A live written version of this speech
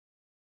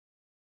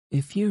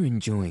If you're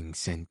enjoying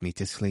Send Me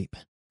to Sleep,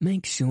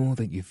 make sure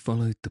that you've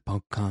followed the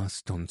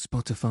podcast on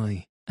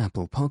Spotify,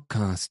 Apple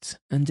Podcasts,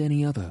 and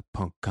any other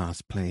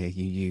podcast player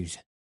you use.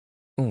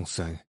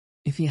 Also,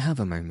 if you have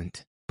a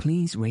moment,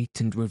 please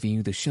rate and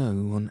review the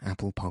show on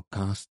Apple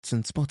Podcasts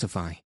and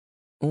Spotify.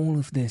 All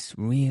of this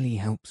really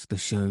helps the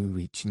show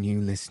reach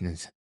new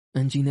listeners,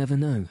 and you never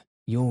know,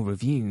 your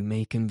review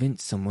may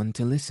convince someone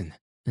to listen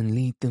and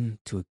lead them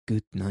to a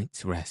good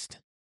night's rest,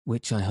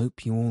 which I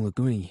hope you all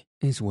agree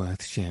is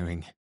worth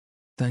sharing.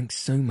 Thanks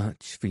so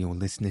much for your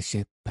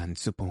listenership and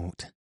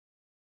support.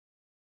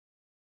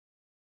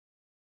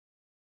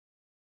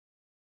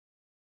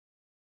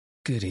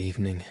 Good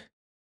evening.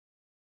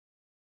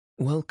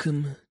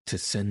 Welcome to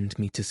Send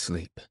Me to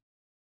Sleep,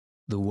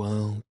 the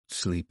world's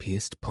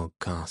sleepiest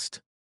podcast.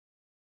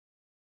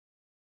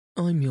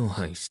 I'm your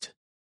host,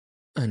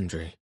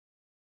 Andrew.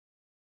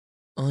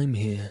 I'm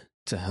here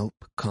to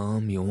help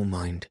calm your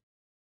mind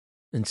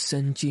and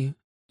send you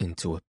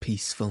into a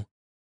peaceful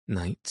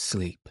night's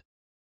sleep.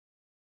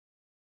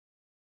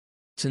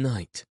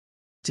 Tonight,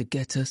 to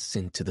get us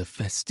into the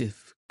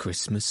festive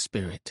Christmas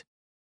spirit,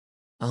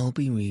 I'll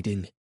be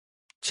reading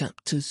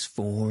chapters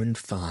 4 and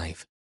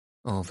 5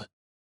 of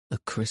A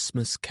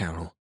Christmas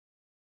Carol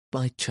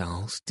by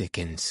Charles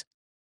Dickens.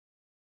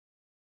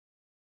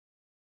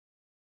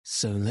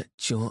 So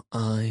let your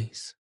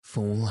eyes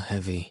fall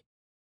heavy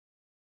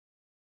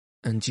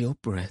and your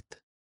breath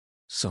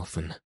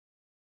soften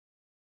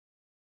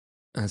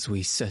as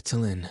we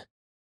settle in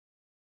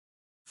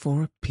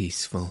for a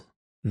peaceful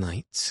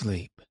night's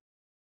sleep.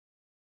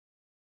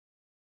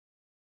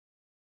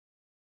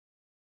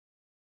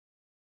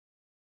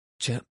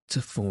 Chapter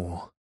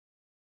 4,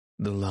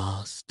 The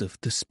Last of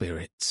the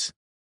Spirits.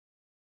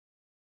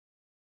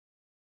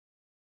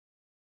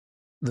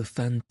 The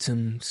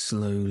phantom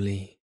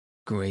slowly,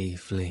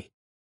 gravely,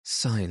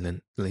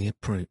 silently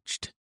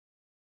approached.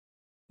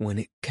 When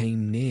it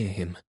came near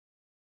him,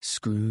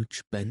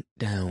 Scrooge bent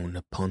down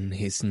upon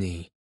his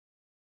knee,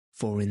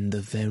 for in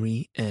the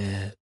very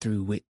air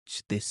through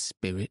which this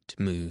spirit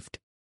moved,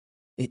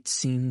 it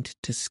seemed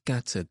to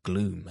scatter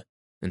gloom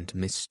and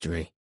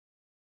mystery.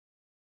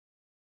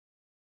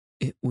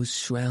 It was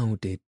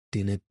shrouded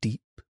in a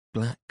deep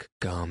black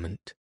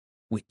garment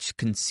which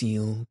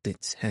concealed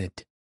its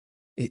head,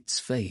 its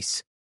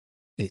face,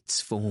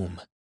 its form,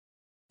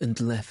 and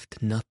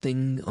left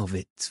nothing of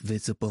it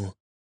visible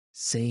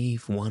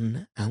save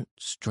one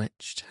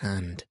outstretched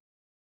hand.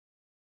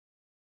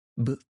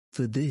 But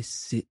for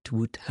this it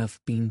would have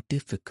been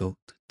difficult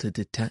to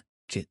detach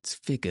its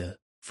figure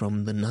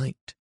from the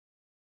night,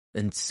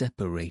 and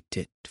separate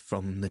it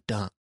from the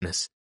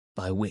darkness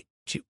by which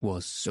it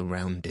was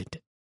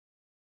surrounded.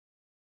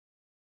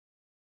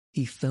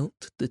 He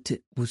felt that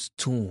it was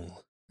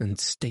tall and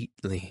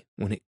stately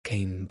when it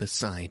came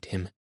beside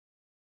him,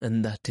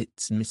 and that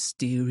its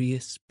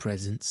mysterious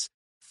presence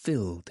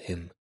filled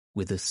him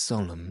with a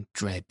solemn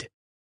dread.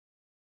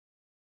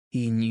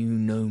 He knew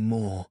no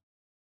more,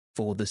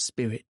 for the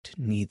spirit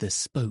neither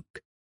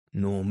spoke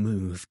nor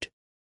moved.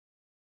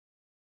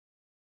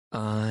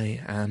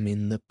 I am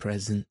in the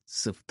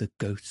presence of the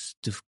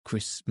ghost of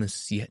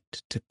Christmas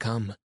yet to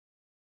come,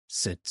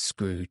 said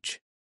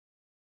Scrooge.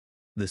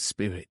 The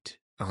spirit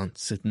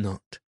answered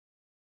not,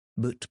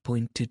 but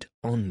pointed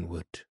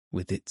onward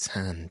with its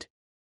hand.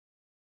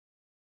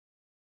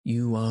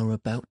 You are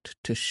about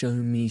to show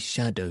me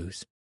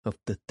shadows of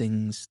the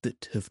things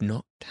that have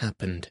not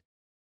happened,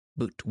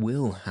 but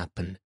will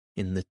happen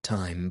in the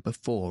time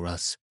before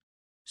us,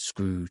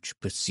 Scrooge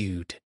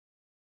pursued.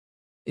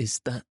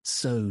 Is that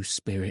so,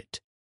 spirit?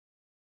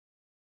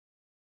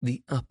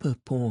 The upper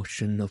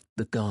portion of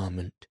the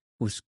garment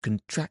was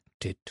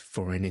contracted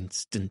for an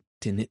instant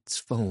in its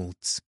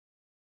folds,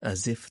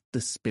 as if the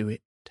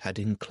spirit had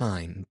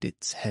inclined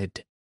its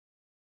head.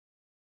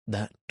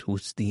 That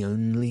was the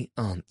only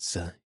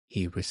answer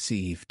he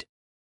received.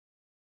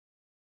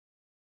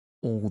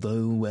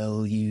 Although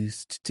well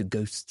used to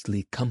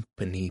ghostly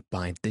company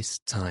by this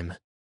time,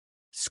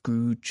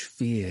 Scrooge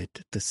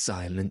feared the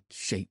silent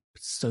shape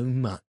so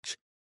much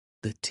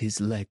that his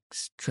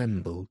legs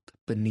trembled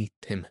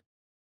beneath him,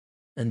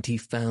 and he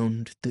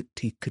found that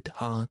he could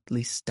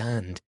hardly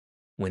stand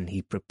when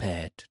he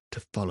prepared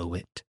to follow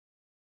it.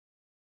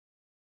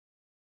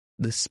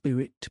 The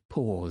spirit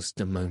paused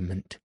a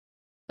moment,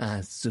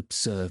 as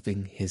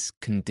observing his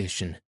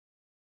condition,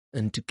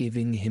 and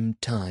giving him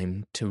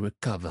time to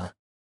recover.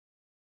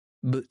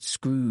 But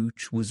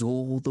Scrooge was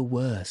all the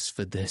worse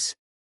for this.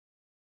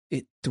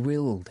 It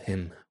thrilled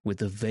him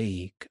with a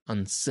vague,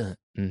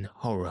 uncertain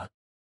horror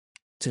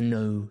to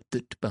know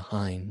that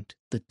behind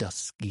the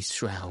dusky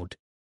shroud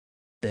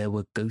there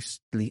were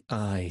ghostly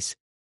eyes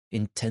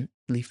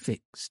intently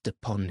fixed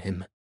upon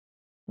him,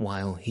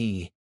 while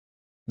he,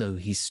 though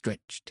he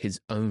stretched his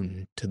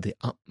own to the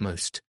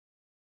utmost,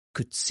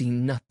 could see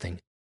nothing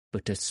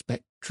but a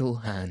spectral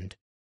hand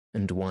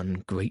and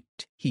one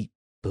great heap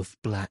of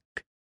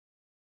black.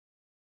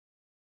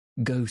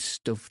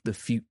 Ghost of the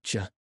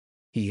future,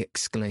 he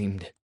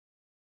exclaimed,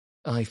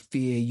 I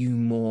fear you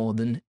more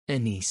than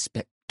any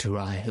spectre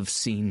I have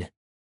seen.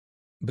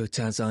 But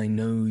as I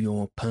know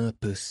your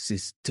purpose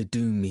is to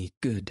do me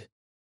good,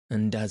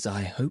 and as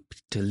I hope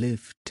to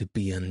live to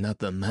be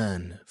another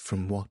man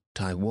from what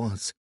I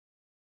was,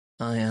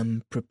 I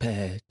am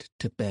prepared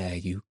to bear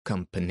you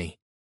company,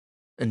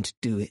 and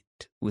do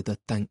it with a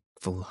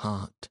thankful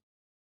heart.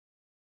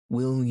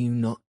 Will you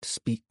not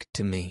speak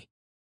to me?"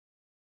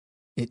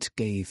 It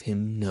gave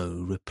him no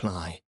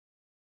reply.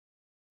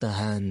 The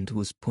hand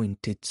was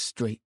pointed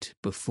straight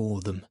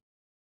before them.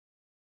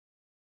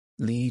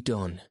 "Lead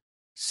on,"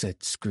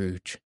 said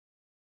Scrooge.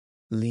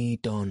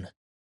 "Lead on.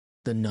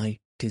 The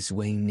night is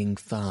waning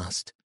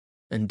fast,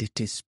 and it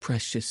is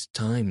precious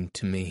time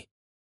to me,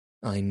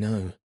 I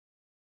know.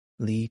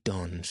 Lead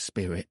on,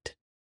 spirit."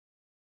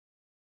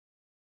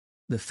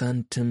 The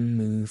phantom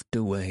moved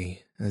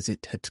away as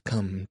it had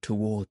come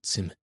towards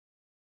him.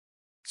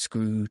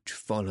 Scrooge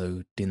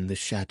followed in the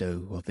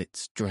shadow of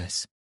its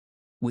dress,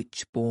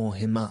 which bore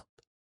him up,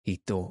 he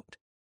thought,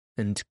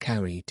 and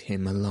carried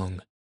him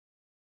along.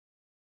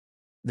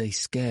 They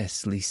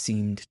scarcely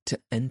seemed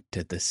to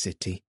enter the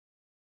city,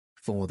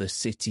 for the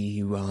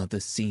city rather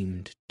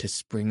seemed to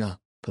spring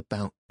up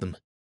about them,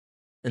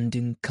 and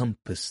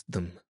encompass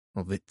them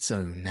of its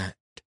own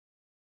act.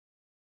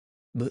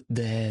 But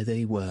there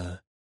they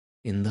were,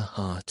 in the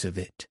heart of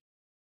it,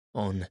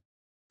 on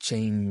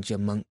 'change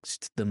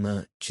amongst the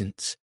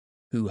merchants,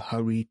 who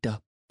hurried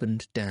up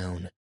and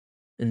down,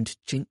 and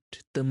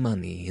chinked the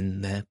money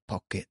in their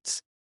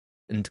pockets,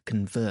 and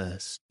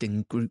conversed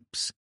in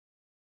groups,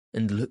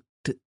 and looked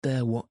at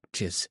their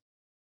watches,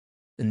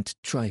 and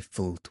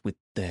trifled with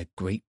their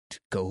great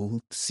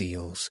gold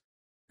seals,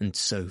 and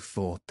so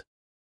forth,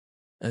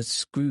 as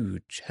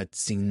Scrooge had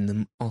seen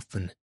them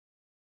often.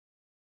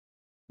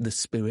 The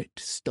spirit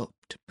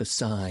stopped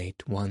beside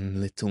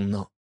one little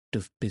knot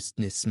of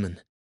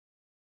businessmen.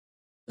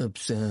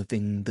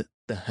 Observing that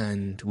the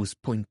hand was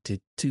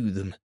pointed to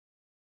them,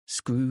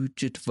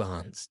 Scrooge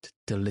advanced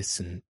to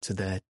listen to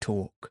their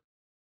talk.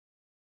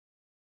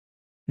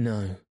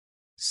 "No,"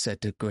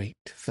 said a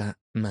great fat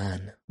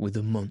man with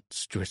a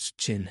monstrous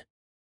chin.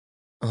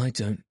 "I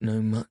don't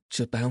know much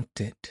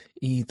about it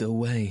either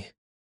way.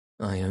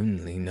 I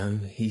only know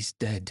he's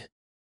dead."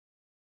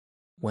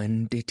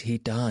 "When did he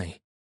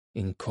die?"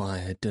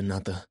 inquired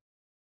another.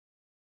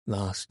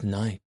 "Last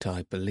night,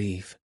 I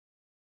believe."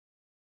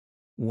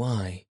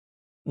 "Why,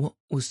 what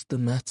was the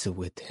matter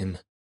with him?"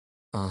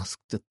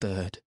 asked a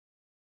third,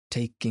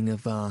 taking a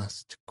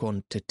vast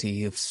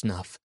quantity of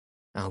snuff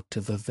out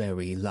of a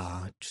very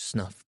large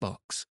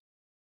snuff-box.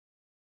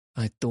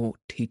 "I thought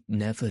he'd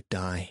never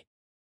die."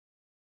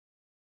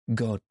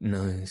 "God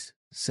knows,"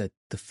 said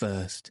the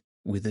first,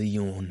 with a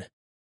yawn.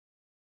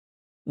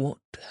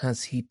 "What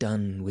has he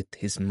done with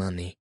his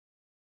money?"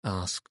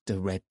 asked a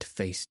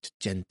red-faced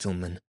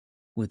gentleman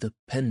with a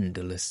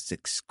pendulous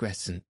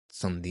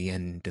excrescence on the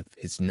end of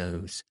his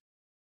nose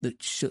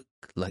that shook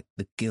like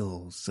the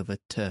gills of a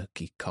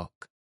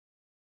turkey-cock.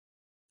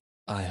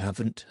 "I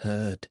haven't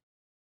heard,"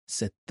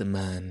 said the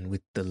man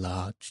with the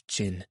large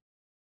chin,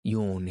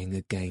 yawning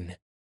again.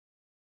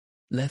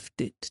 "Left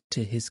it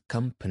to his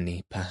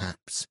company,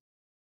 perhaps.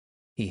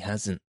 He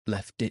hasn't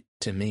left it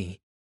to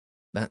me.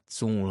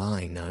 That's all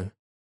I know."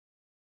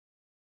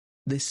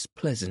 This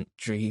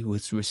pleasantry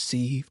was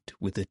received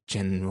with a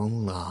general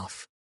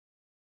laugh.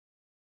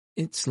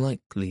 "It's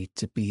likely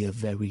to be a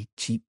very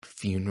cheap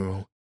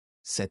funeral,"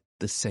 said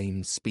the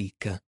same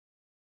speaker,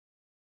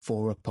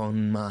 "for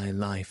upon my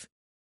life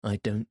I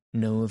don't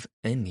know of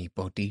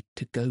anybody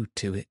to go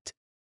to it.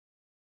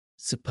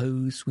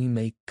 Suppose we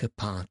make a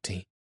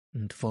party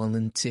and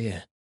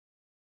volunteer."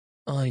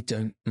 "I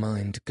don't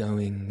mind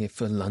going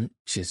if a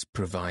lunch is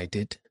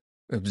provided,"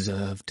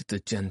 observed the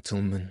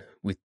gentleman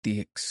with the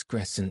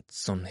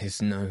excrescence on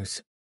his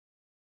nose.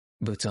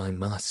 "But I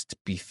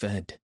must be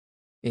fed,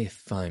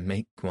 if I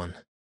make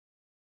one."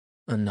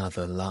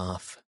 Another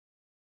laugh.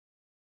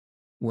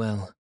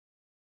 "Well,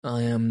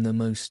 I am the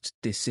most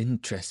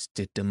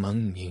disinterested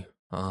among you,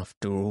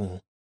 after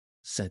all,"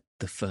 said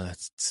the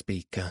first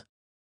speaker,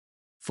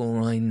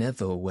 "for I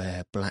never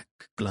wear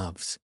black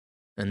gloves,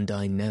 and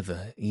I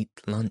never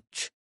eat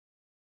lunch.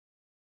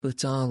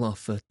 But I'll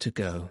offer to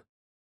go,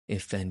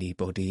 if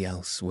anybody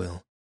else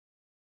will.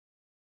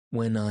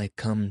 When I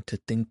come to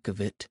think of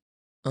it,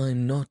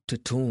 I'm not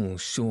at all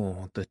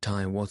sure that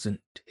I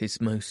wasn't his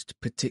most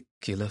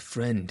particular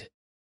friend,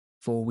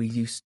 for we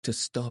used to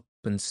stop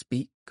and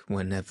speak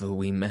whenever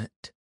we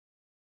met.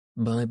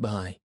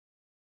 Bye-bye."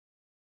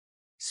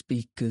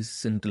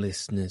 Speakers and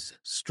listeners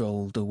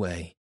strolled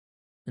away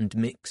and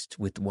mixed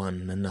with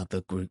one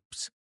another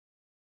groups.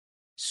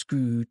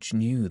 Scrooge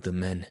knew the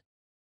men,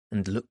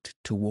 and looked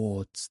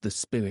towards the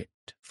spirit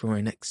for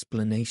an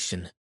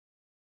explanation.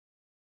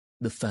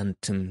 The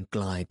phantom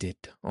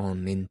glided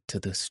on into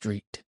the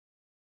street.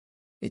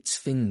 Its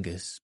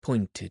fingers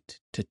pointed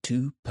to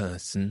two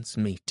persons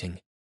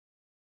meeting.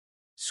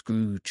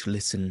 Scrooge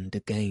listened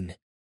again,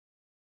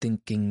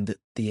 thinking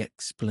that the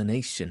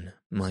explanation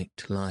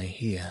might lie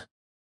here.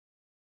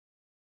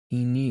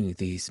 He knew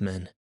these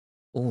men,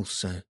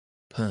 also,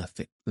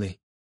 perfectly.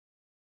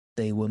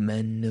 They were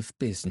men of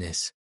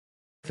business,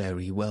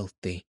 very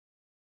wealthy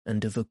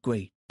and of a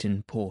great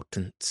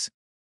importance.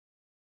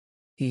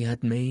 He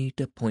had made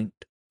a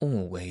point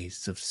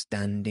always of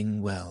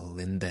standing well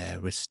in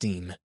their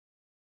esteem,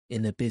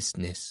 in a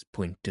business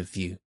point of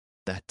view,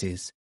 that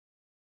is,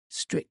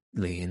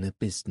 strictly in a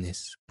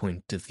business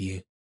point of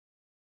view.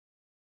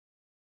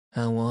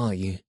 "How are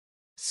you?"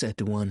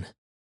 said one.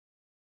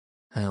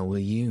 "How are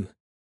you?"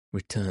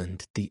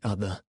 returned the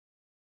other.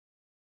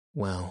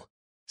 "Well,"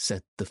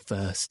 said the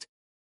first,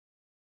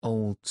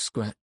 "Old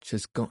Scratch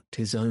has got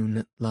his own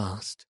at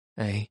last,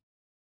 eh?"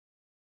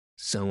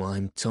 "So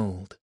I'm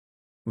told,"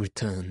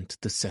 returned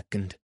the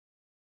second.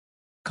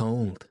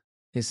 "Cold,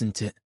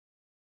 isn't it?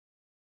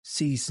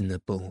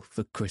 Seasonable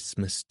for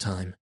Christmas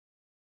time.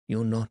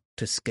 You're not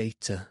a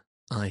skater,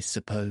 I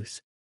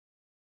suppose?"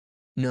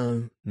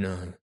 "No,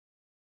 no.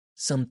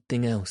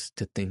 Something else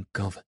to think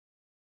of.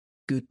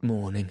 Good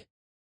morning."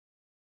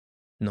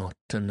 Not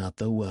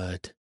another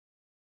word.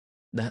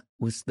 That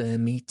was their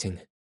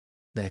meeting,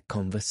 their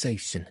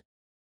conversation,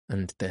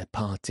 and their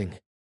parting.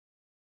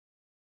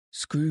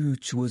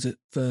 Scrooge was at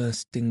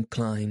first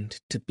inclined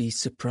to be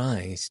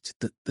surprised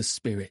that the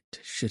spirit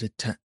should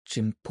attach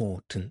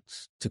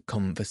importance to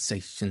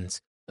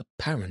conversations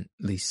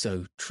apparently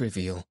so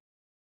trivial,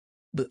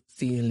 but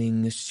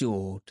feeling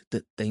assured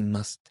that they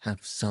must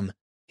have some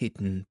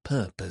hidden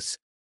purpose,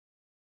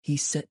 he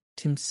set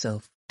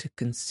himself to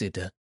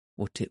consider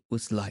what it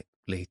was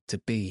likely to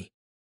be.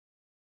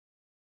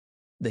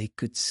 They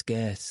could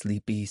scarcely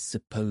be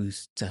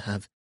supposed to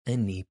have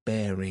any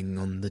bearing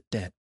on the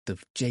death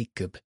of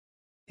Jacob,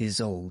 his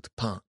old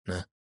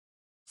partner,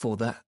 for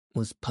that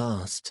was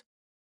past,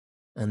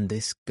 and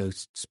this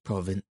ghost's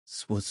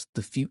province was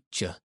the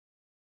future.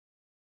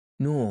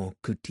 Nor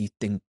could he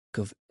think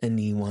of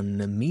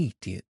anyone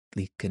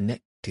immediately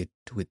connected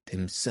with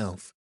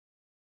himself,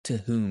 to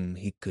whom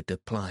he could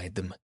apply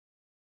them.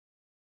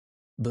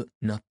 But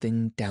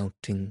nothing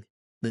doubting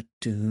that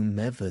to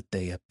whomever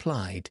they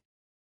applied,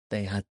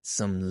 they had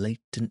some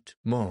latent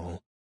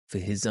moral for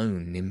his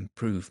own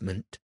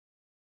improvement.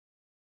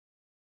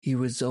 He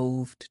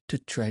resolved to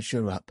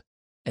treasure up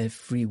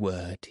every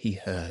word he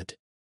heard,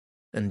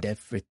 and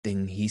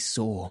everything he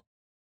saw,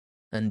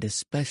 and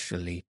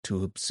especially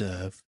to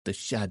observe the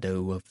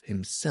shadow of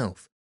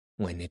himself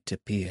when it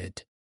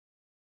appeared.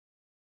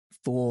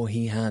 For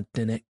he had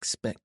an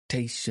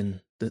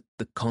expectation that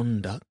the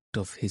conduct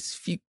of his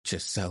future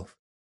self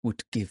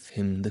would give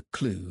him the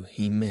clue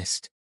he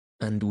missed,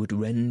 and would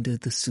render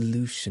the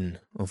solution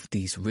of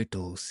these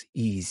riddles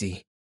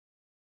easy.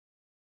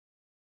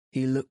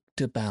 He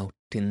looked about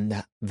in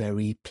that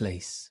very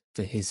place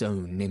for his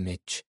own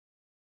image,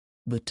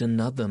 but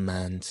another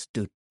man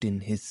stood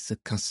in his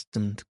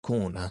accustomed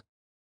corner,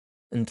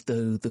 and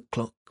though the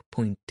clock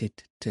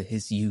pointed to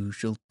his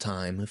usual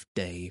time of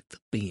day for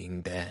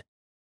being there,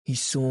 he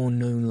saw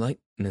no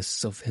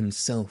likeness of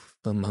himself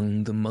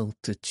among the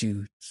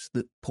multitudes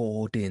that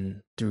poured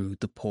in through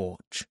the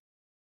porch.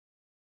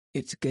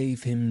 It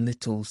gave him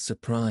little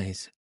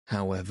surprise,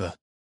 however,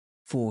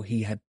 for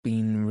he had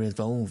been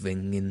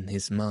revolving in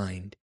his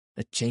mind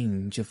a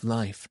change of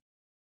life,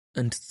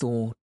 and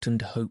thought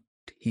and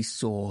hoped he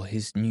saw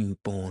his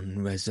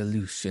new-born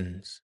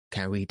resolutions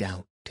carried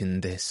out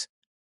in this.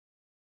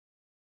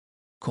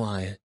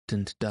 Quiet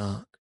and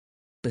dark,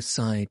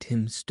 beside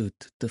him stood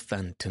the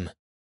phantom,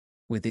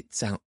 with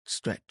its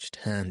outstretched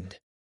hand.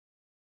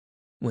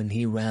 When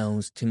he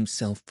roused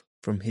himself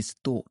from his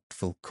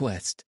thoughtful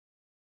quest,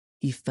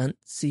 he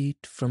fancied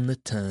from the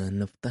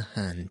turn of the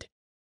hand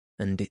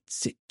and its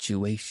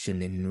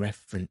situation in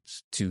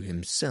reference to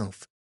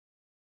himself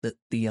that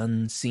the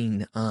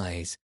unseen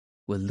eyes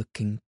were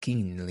looking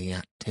keenly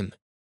at him.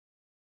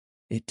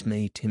 It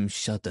made him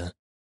shudder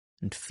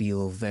and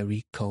feel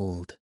very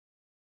cold.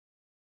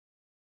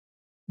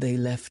 They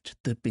left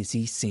the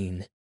busy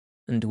scene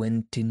and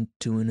went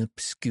into an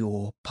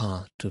obscure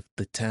part of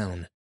the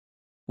town,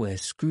 where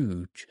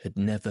Scrooge had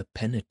never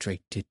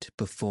penetrated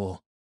before,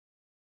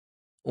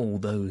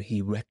 although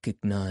he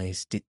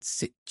recognized its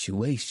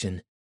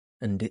situation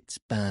and its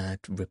bad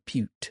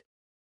repute.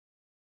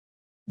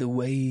 The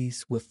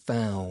ways were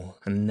foul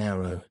and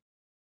narrow,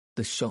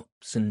 the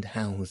shops and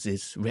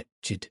houses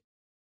wretched,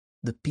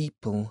 the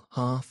people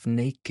half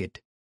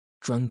naked,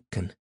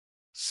 drunken,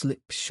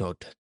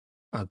 slipshod,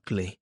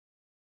 ugly.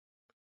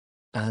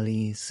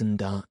 Alleys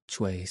and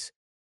archways,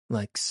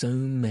 like so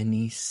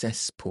many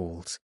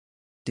cesspools,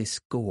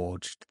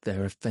 disgorged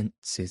their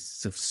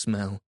offences of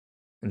smell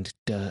and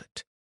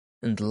dirt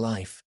and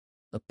life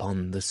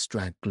upon the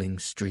straggling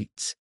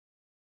streets,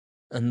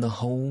 and the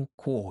whole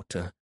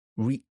quarter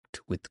reeked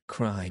with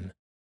crime,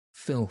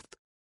 filth,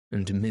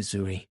 and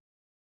misery.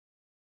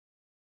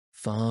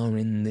 Far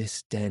in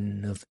this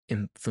den of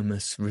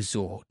infamous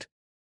resort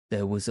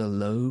there was a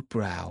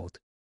low-browed,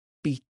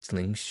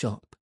 beetling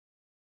shop,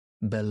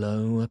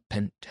 below a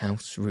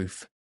penthouse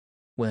roof,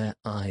 where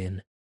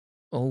iron,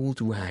 old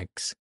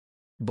rags,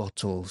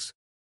 bottles,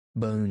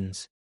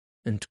 bones,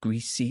 and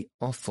greasy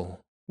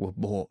offal were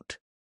bought.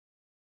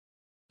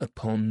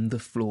 Upon the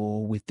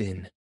floor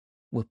within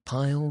were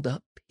piled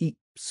up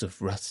heaps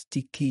of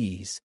rusty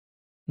keys,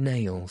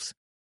 nails,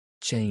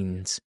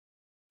 chains,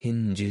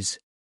 hinges,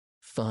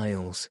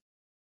 files,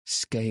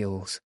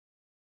 scales,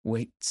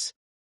 weights,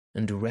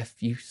 and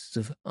refuse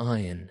of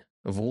iron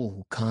of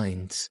all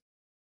kinds.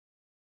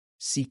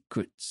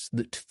 Secrets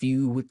that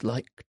few would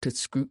like to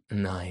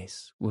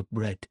scrutinize were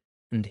bred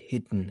and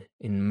hidden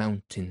in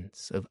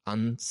mountains of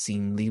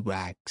unseemly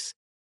rags,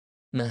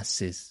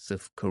 masses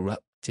of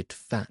corrupted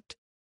fat,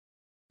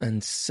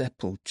 and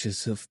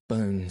sepulchres of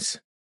bones.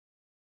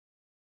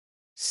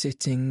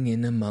 Sitting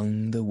in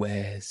among the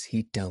wares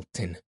he dealt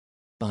in,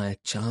 by a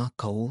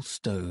charcoal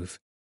stove,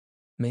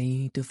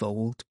 made of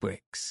old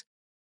bricks,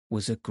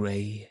 was a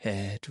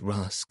grey-haired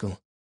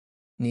rascal,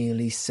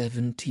 nearly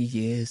 70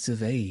 years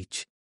of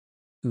age,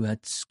 who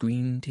had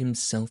screened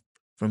himself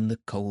from the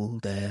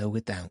cold air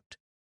without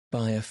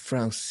by a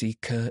frowsy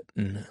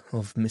curtain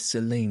of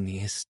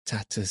miscellaneous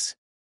tatters,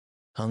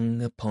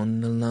 hung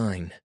upon a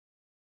line,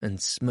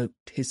 and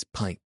smoked his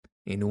pipe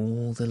in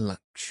all the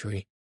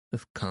luxury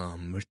of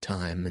calm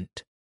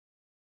retirement.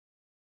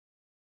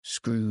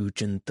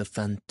 Scrooge and the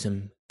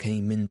Phantom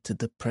came into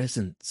the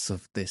presence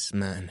of this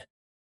man,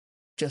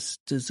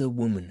 just as a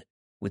woman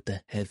with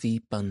a heavy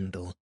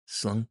bundle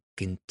slunk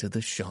into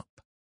the shop.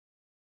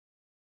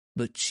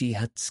 But she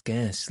had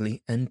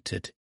scarcely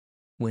entered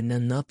when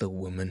another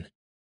woman,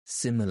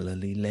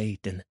 similarly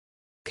laden,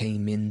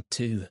 came in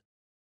too,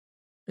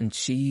 and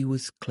she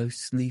was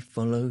closely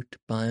followed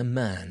by a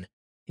man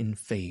in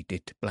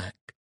faded black,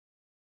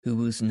 who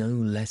was no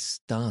less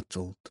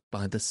startled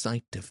by the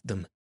sight of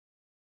them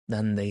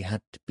than they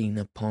had been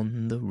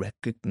upon the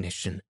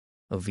recognition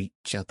of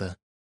each other.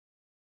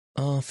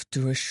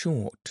 After a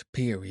short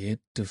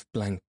period of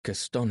blank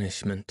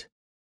astonishment,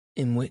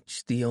 in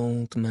which the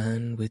old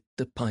man with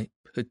the pipe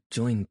had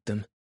joined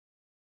them,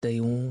 they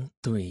all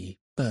three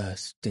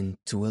burst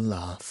into a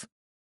laugh.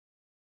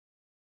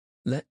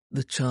 "Let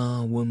the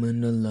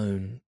charwoman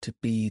alone to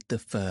be the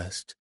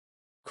first,"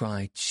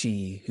 cried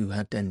she who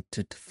had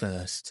entered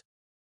first.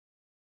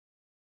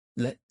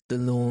 "Let the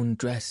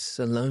laundress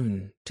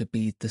alone to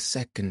be the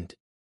second,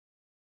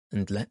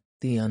 and let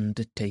the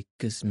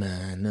undertaker's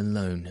man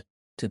alone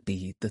to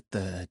be the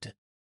third.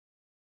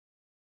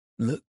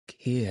 Look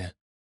here,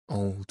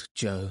 old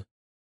Joe,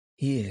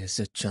 here's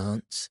a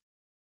chance,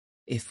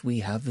 if we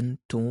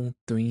haven't all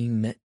three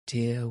met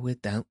here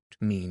without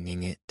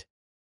meaning it."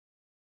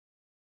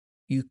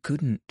 "You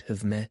couldn't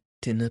have met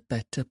in a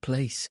better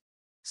place,"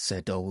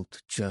 said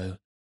old Joe,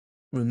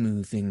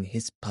 removing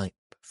his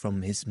pipe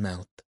from his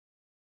mouth.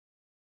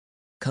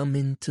 "Come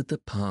into the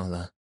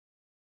parlour.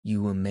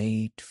 You were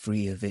made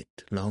free of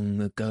it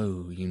long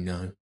ago, you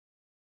know,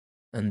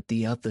 and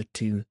the other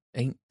two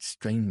ain't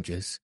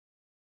strangers.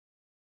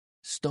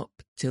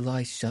 Stop till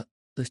I shut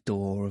the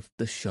door of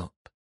the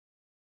shop.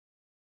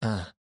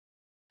 Ah,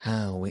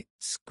 how it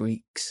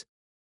squeaks!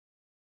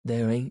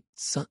 There ain't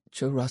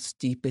such a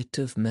rusty bit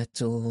of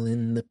metal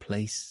in the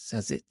place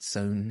as its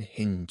own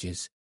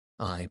hinges,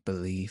 I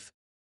believe,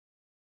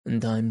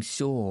 and I'm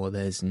sure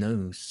there's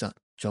no such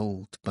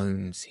old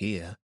bones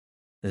here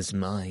as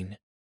mine.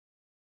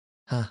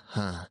 Ha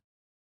ha!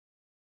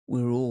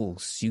 We're all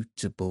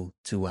suitable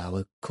to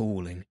our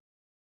calling.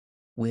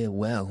 We're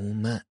well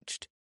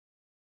matched.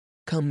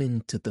 Come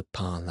into the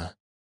parlour.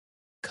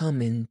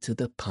 Come into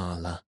the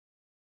parlour."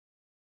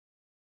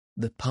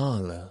 The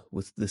parlour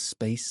was the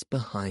space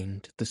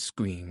behind the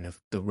screen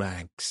of the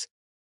rags.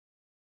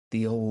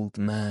 The old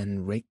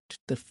man raked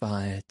the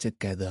fire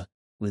together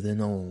with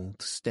an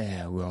old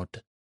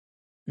stair-rod,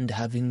 and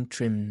having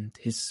trimmed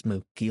his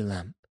smoky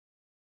lamp,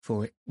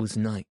 for it was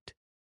night,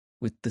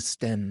 with the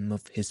stem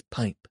of his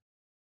pipe,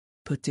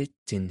 put it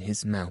in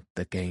his mouth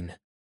again.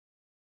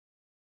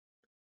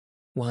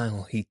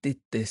 While he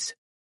did this,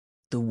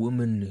 the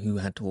woman who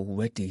had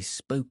already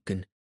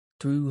spoken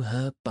threw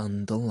her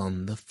bundle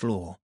on the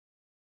floor,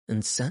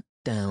 and sat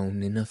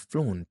down in a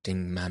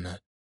flaunting manner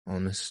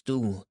on a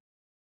stool,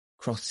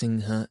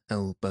 crossing her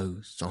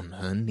elbows on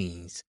her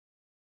knees,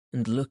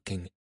 and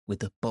looking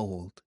with a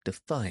bold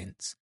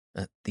defiance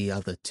at the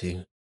other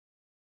two.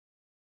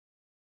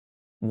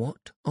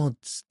 "What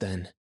odds,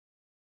 then?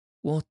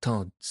 What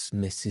odds,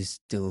 Mrs.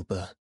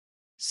 Dilber?"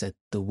 said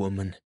the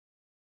woman.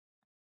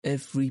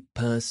 "Every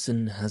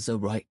person has a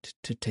right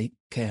to take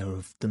care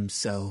of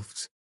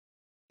themselves.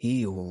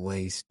 He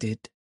always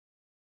did."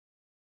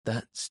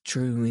 "That's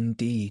true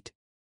indeed,"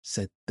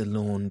 said the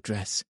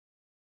laundress.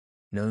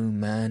 "No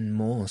man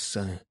more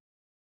so."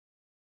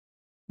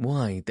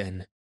 "Why,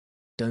 then,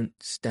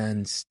 don't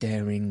stand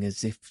staring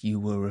as if you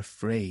were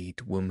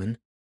afraid, woman.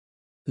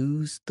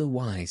 Who's the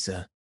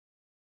wiser?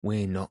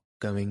 We're not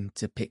going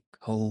to pick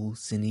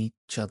holes in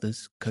each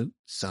other's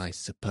coats, I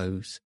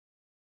suppose."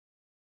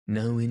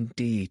 "No,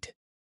 indeed,"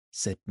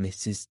 said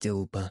Mrs.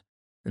 Dilber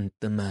and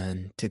the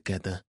man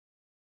together.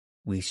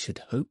 "We should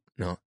hope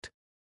not."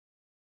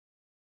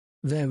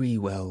 "Very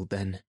well,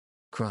 then,"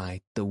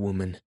 cried the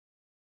woman.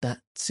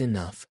 "That's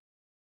enough.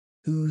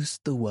 Who's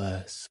the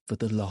worse for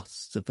the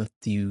loss of a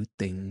few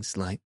things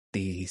like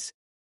these?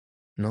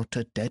 Not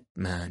a dead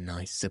man,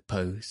 I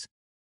suppose.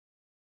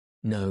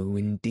 No,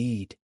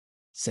 indeed,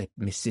 said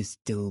Mrs.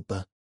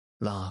 Dilber,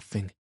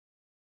 laughing.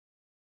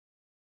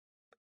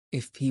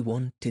 If he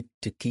wanted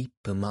to keep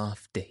 'em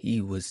after he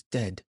was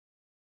dead,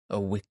 a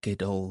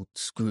wicked old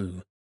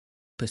screw,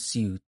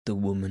 pursued the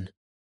woman,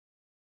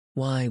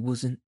 why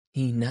wasn't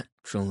he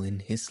natural in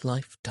his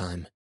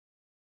lifetime?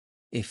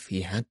 If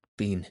he had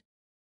been,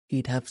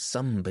 he'd have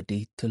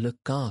somebody to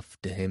look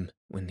after him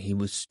when he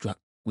was struck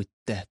with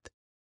death,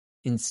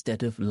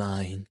 instead of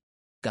lying,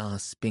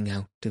 gasping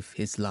out of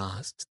his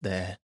last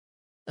there,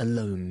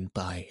 alone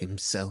by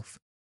himself.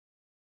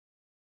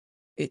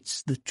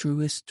 It's the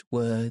truest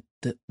word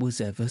that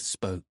was ever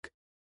spoke,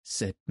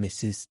 said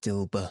Mrs.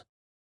 Dilber.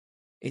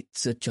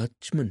 It's a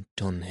judgment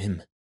on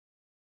him.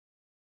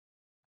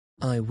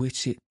 I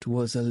wish it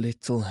was a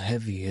little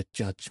heavier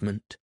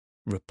judgment,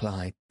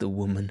 replied the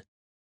woman,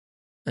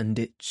 and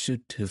it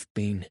should have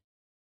been,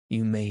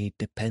 you may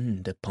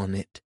depend upon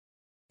it,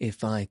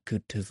 if I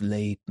could have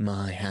laid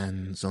my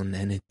hands on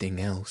anything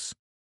else.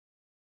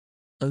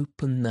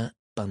 Open that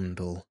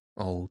bundle,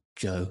 old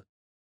Joe,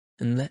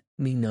 and let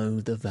me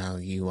know the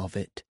value of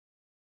it,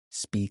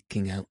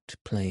 speaking out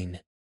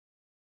plain.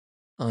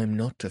 I'm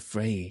not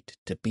afraid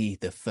to be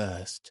the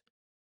first,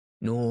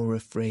 nor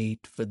afraid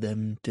for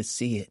them to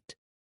see it.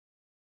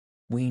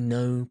 We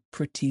know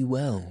pretty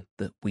well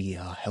that we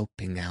are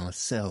helping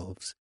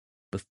ourselves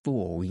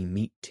before we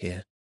meet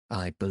here,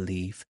 I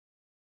believe.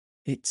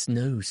 It's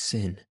no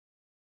sin.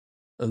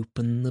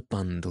 Open the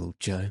bundle,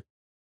 Joe.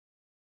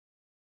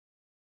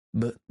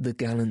 But the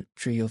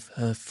gallantry of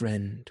her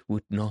friend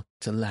would not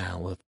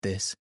allow of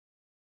this,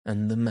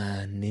 and the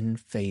man in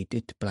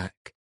faded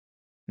black,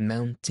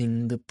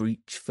 mounting the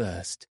breach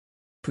first,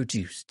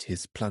 produced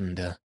his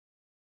plunder.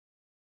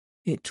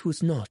 It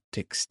was not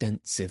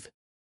extensive,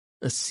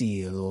 a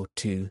seal or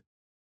two,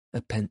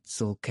 a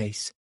pencil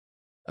case,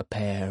 a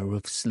pair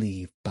of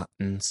sleeve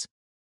buttons,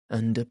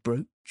 and a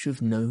brooch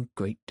of no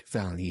great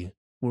value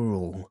were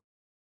all.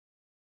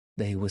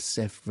 They were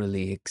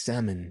severally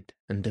examined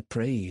and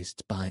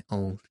appraised by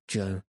old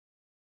Joe,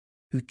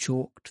 who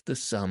chalked the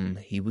sum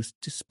he was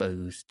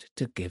disposed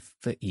to give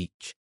for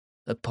each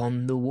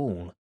upon the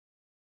wall,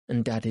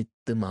 and added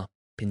them up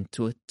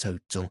into a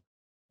total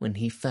when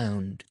he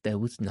found there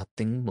was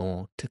nothing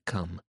more to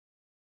come.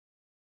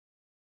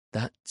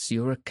 That's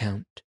your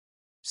account,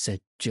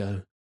 said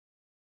Joe,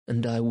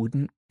 and I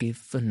wouldn't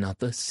give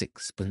another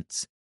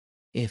sixpence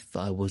if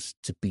I was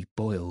to be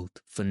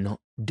boiled for not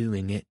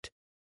doing it.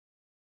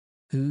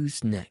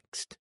 Who's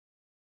next?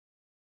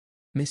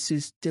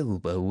 Mrs.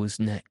 Dilber was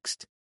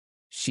next.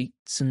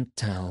 Sheets and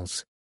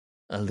towels,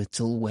 a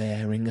little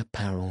wearing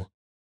apparel,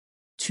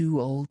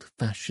 2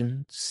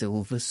 old-fashioned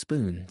silver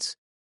spoons,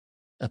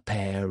 a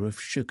pair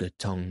of sugar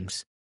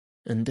tongs,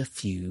 and a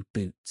few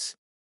boots.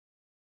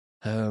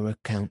 Her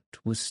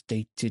account was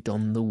stated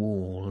on the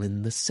wall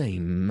in the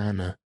same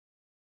manner.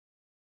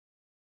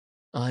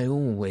 I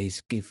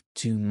always give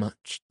too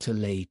much to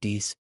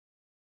ladies.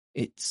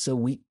 It's a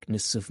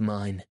weakness of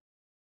mine,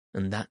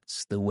 and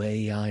that's the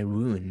way I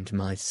ruined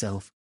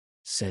myself,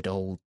 said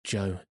old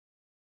Joe.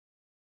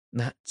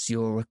 That's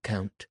your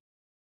account.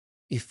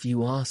 If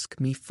you ask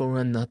me for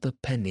another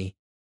penny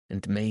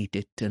and made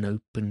it an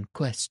open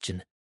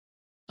question,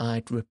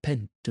 I'd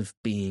repent of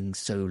being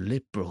so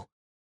liberal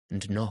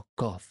and knock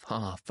off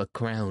half a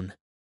crown.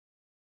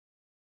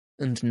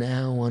 And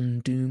now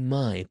undo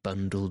my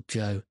bundle,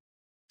 Joe,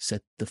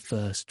 said the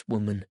first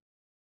woman.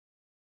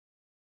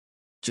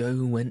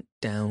 Joe went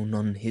down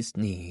on his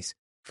knees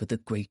for the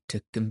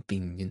greater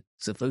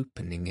convenience of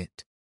opening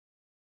it,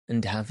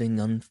 and having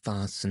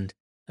unfastened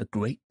a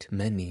great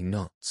many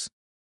knots,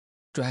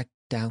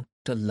 dragged out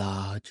a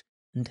large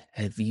and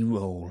heavy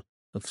roll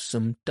of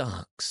some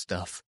dark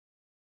stuff.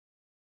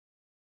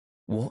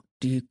 What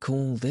do you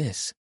call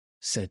this?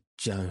 Said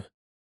Joe.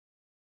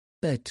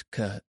 Bed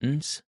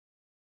curtains.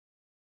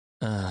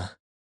 Ah,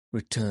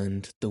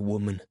 returned the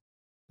woman,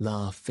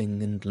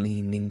 laughing and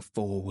leaning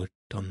forward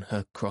on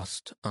her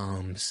crossed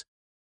arms.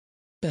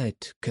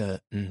 Bed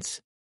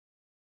curtains.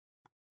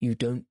 You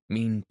don't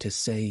mean to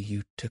say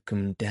you took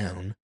 'em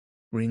down,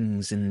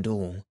 rings and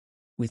all,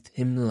 with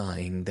him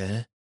lying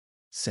there?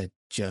 Said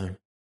Joe.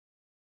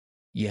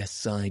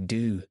 Yes, I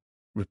do,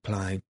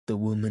 replied the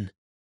woman.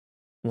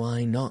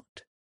 Why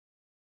not?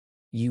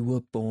 You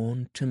were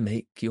born to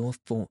make your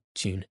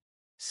fortune,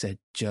 said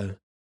Joe,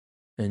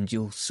 and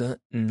you'll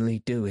certainly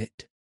do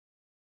it.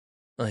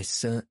 I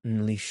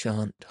certainly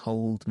shan't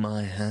hold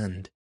my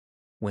hand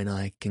when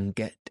I can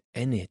get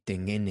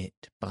anything in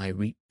it by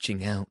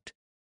reaching out,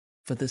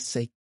 for the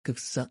sake of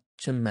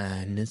such a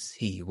man as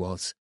he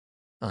was,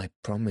 I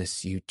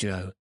promise you,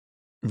 Joe,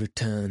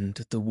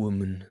 returned the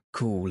woman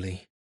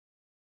coolly.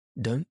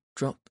 Don't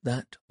drop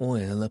that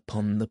oil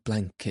upon the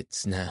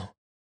blankets now.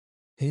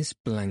 His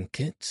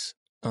blankets?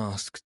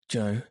 Asked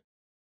Joe.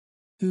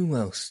 Who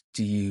else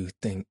do you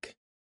think?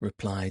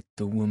 Replied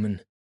the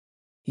woman.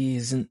 He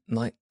isn't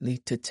likely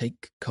to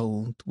take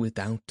cold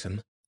without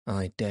 'em,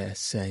 I dare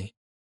say.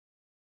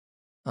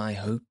 I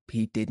hope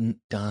he didn't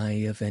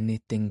die of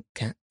anything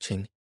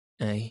catching,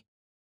 eh?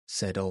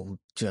 Said old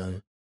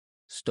Joe,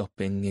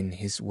 stopping in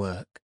his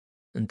work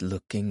and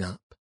looking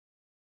up.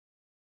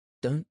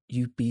 "Don't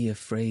you be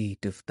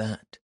afraid of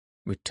that,"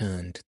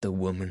 returned the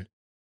woman.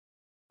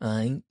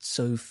 "I ain't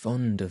so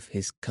fond of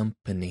his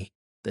company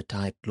that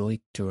I'd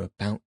loiter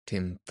about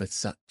him for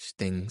such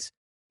things,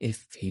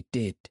 if he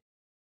did.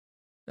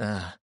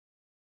 Ah,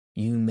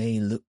 you may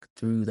look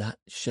through that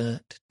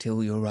shirt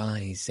till your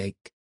eyes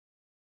ache,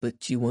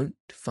 but you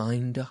won't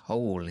find a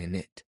hole in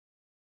it,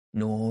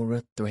 nor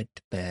a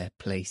threadbare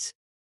place.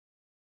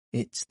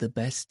 It's the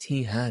best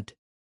he had,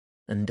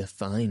 and a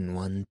fine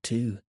one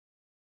too.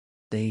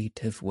 They'd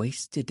have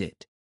wasted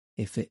it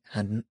if it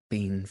hadn't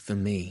been for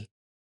me."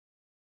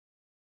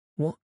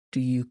 "What do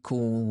you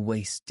call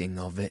wasting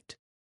of it?"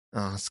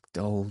 asked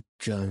old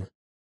Joe.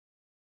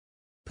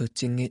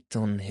 "Putting it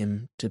on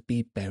him to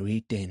be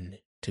buried in,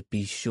 to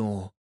be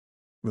sure,"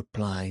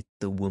 replied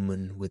the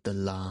woman with a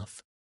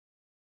laugh.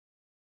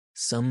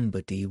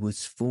 "Somebody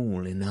was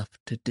fool enough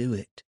to do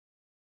it,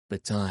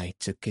 but I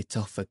took it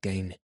off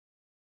again.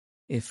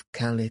 If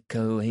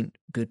calico ain't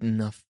good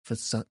enough for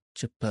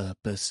such a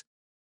purpose,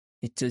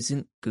 it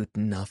isn't good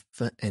enough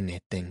for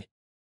anything.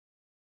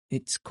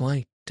 It's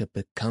quite a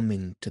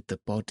becoming to the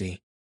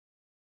body.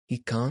 He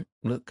can't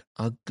look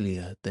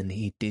uglier than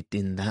he did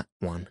in that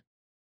one."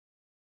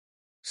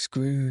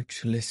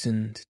 Scrooge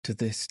listened to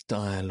this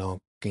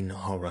dialogue in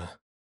horror,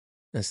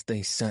 as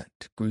they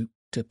sat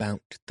grouped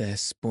about their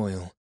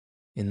spoil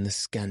in the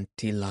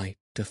scanty light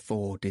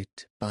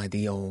afforded by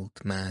the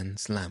old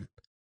man's lamp.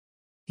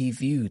 He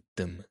viewed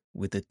them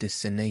with a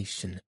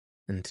disdain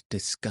and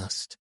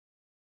disgust,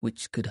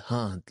 which could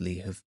hardly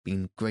have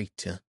been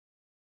greater,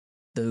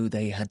 though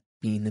they had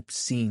been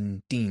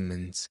obscene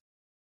demons,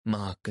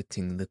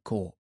 marketing the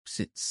corpse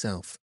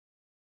itself.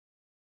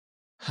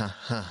 "Ha,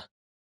 ha!"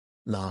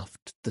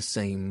 laughed the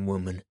same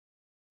woman,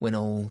 when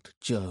old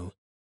Joe,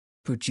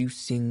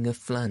 producing a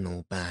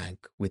flannel bag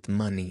with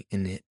money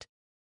in it,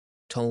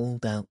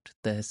 told out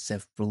their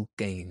several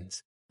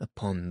gains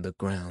upon the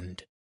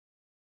ground.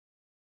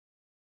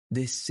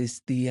 "This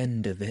is the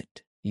end of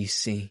it, you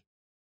see.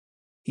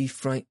 He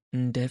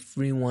frightened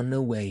every one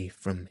away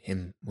from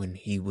him when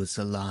he was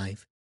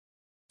alive,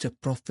 to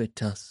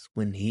profit us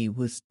when he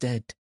was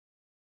dead.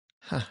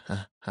 Ha,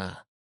 ha,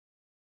 ha!"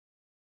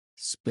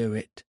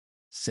 "Spirit,"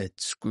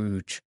 said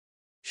Scrooge,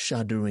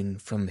 shuddering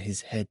from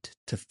his head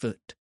to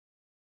foot.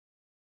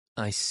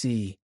 I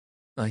see.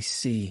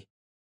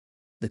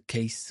 The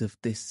case of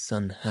this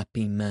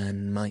unhappy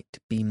man might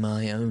be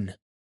my own.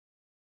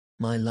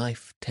 My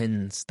life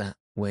tends that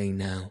way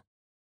now.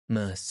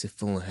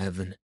 Merciful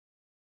heaven,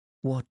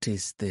 what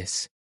is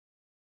this?"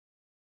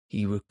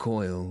 He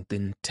recoiled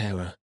in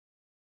terror,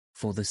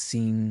 for the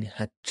scene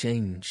had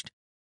changed,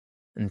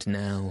 and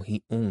now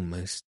he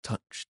almost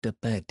touched a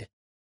bed,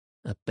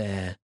 a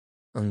bare,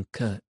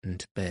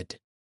 uncurtained bed,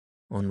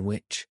 on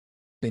which,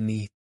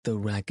 beneath the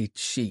ragged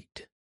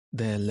sheet,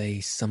 there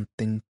lay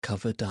something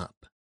covered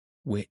up,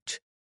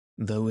 which,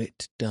 though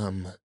it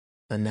dumb,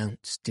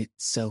 announced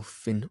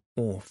itself in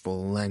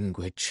awful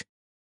language.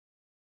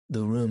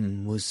 The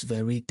room was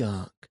very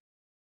dark,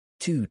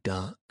 too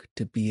dark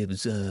to be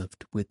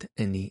observed with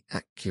any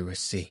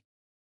accuracy,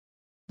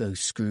 though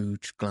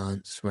Scrooge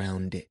glanced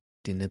round it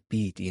in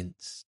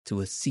obedience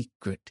to a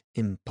secret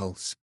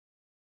impulse,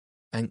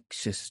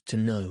 anxious to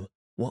know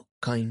what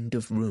kind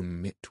of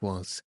room it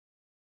was.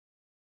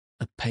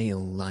 A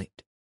pale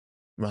light,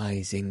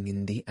 rising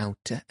in the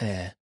outer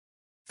air,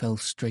 fell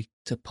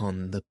straight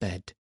upon the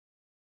bed,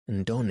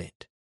 and on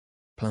it,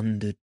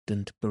 plundered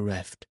and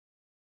bereft,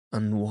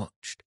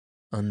 unwatched,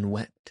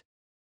 unwept,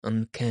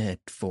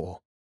 uncared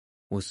for,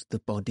 was the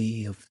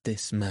body of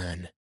this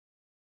man.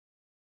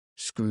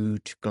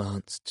 Scrooge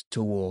glanced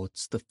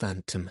towards the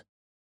phantom.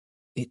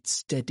 Its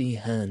steady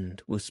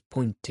hand was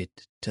pointed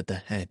to the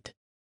head.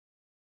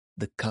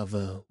 The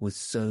cover was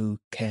so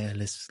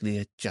carelessly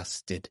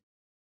adjusted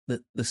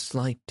that the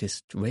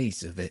slightest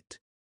raise of it,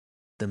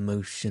 the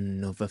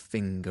motion of a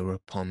finger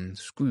upon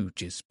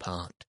Scrooge's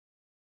part,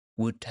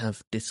 would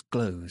have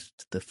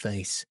disclosed the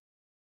face.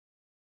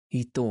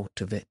 He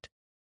thought of it,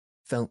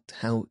 felt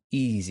how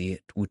easy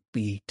it would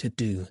be to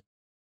do,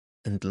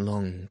 and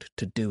longed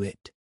to do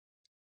it,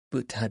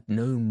 but had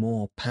no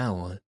more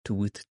power to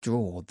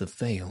withdraw the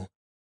veil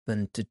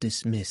than to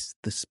dismiss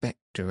the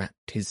spectre at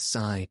his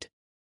side.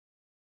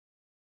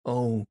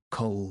 "O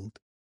cold,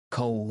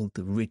 cold,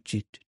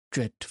 rigid,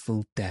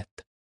 dreadful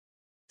death,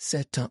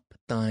 set up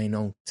thine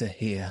altar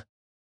here,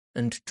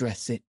 and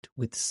dress it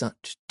with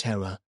such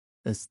terror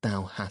as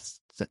thou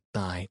hast at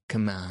thy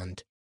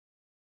command.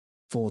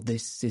 For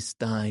this is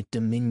thy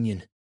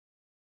dominion,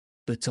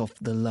 but of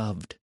the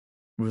loved,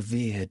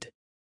 revered,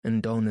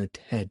 and honoured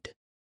head,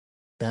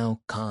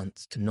 thou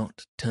canst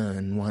not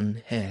turn one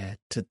hair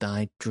to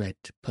thy dread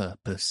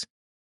purpose,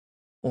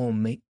 or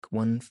make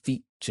one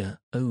feature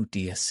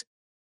odious.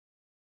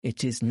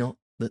 It is not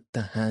that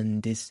the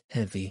hand is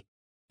heavy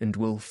and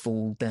will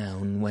fall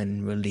down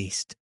when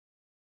released.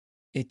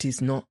 It is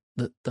not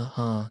that the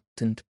heart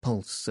and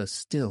pulse are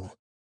still,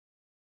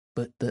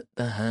 but that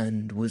the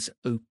hand was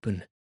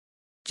open,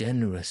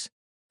 generous,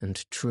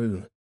 and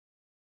true,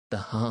 the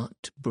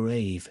heart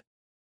brave,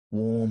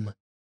 warm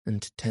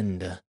and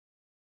tender,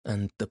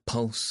 and the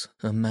pulse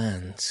a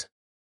man's.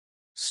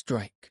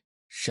 Strike,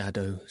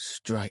 shadow,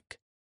 strike,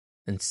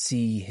 and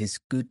see his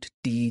good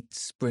deeds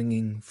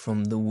springing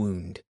from the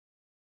wound,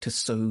 to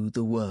sow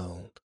the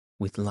world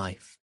with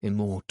life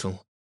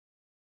immortal.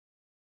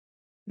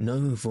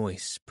 No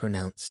voice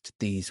pronounced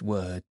these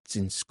words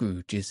in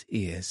Scrooge's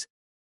ears,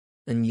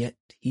 and yet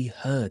he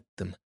heard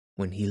them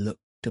when he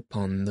looked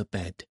upon the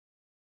bed.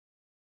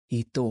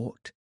 He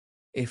thought,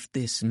 if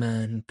this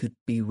man could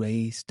be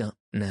raised up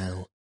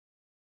now,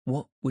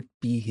 what would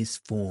be his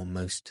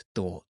foremost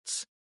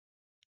thoughts?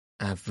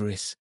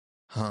 Avarice,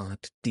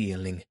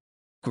 hard-dealing,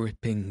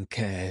 gripping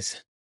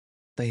cares,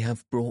 they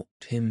have brought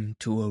him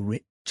to a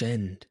rich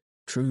end,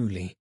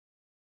 truly.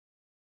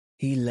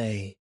 He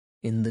lay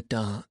in the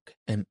dark,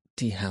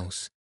 empty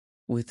house,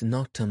 with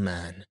not a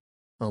man,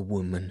 a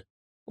woman,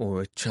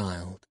 or a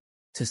child,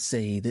 to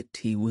say that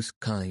he was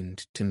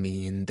kind to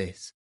me in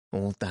this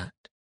or that,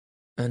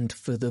 and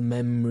for the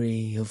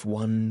memory of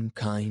one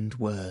kind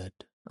word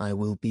I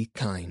will be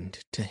kind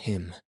to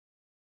him.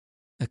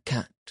 A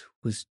cat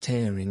was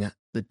tearing at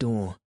the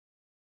door,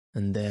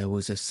 and there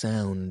was a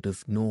sound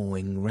of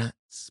gnawing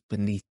rats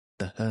beneath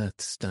the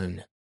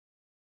hearthstone.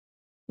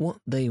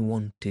 What they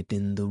wanted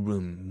in the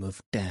room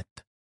of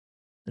death,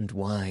 and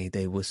why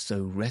they were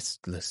so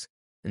restless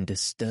and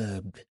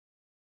disturbed,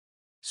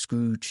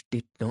 Scrooge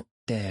did not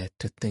dare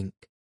to think.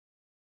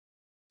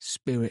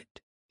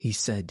 "Spirit," he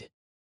said,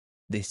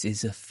 "this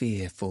is a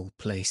fearful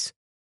place.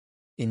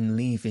 In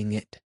leaving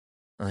it,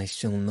 I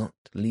shall not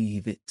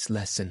leave its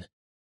lesson.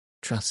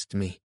 Trust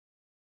me.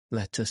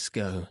 Let us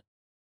go."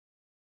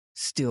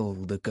 Still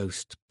the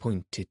ghost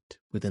pointed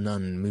with an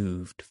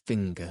unmoved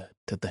finger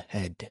to the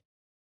head.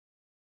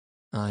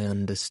 "I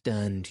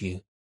understand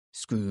you,"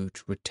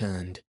 Scrooge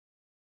returned,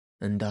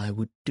 "and I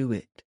would do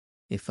it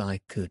if I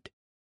could.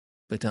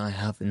 But I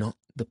have not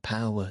the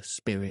power,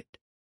 Spirit.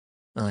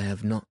 I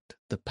have not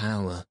the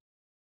power."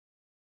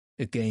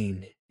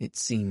 Again it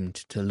seemed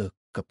to look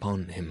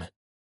upon him.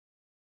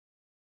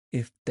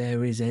 "If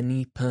there is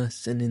any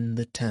person in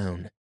the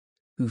town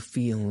who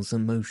feels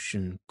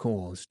emotion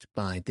caused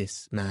by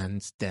this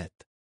man's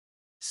death,"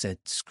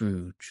 said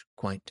Scrooge,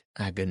 quite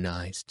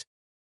agonized,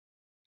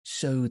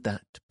 "show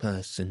that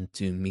person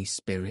to me,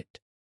 Spirit.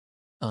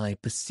 I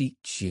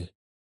beseech you."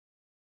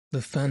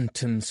 The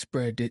phantom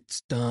spread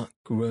its dark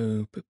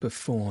robe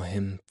before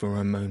him for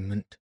a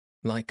moment,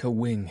 like a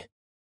wing,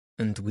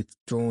 and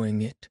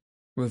withdrawing it,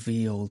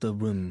 revealed a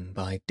room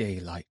by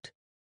daylight,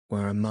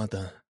 where a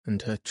mother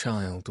and her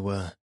child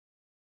were.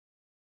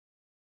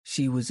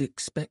 She was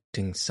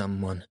expecting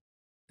someone,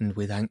 and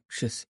with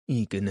anxious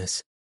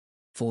eagerness,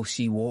 for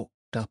she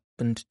walked up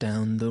and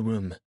down the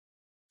room,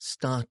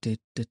 started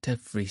at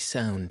every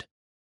sound,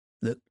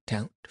 looked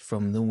out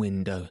from the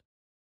window,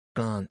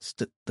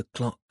 glanced at the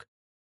clock,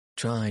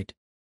 tried,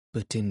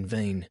 but in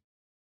vain,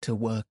 to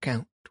work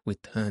out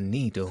with her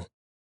needle,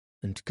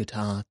 and could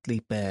hardly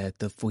bear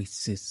the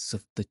voices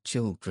of the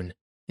children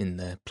in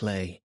their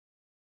play.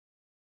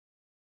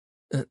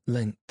 At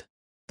length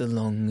the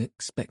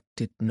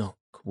long-expected knock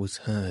was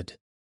heard.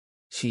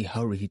 She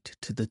hurried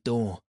to the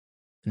door,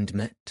 and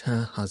met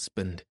her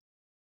husband,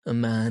 a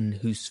man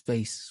whose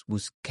face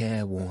was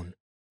careworn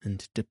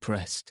and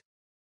depressed,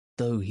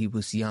 though he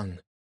was young.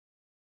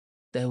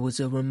 There was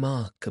a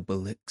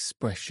remarkable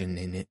expression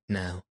in it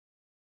now,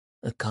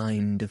 a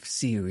kind of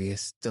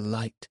serious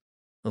delight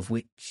of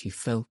which he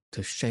felt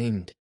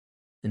ashamed,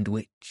 and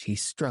which he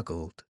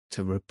struggled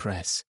to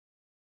repress.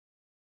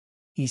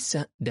 He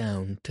sat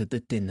down to the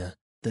dinner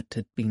that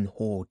had been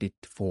hoarded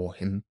for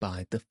him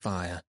by the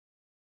fire,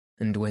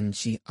 and when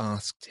she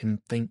asked him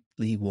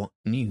faintly what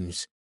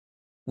news,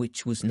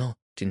 which was not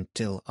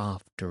until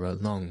after a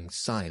long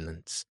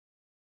silence,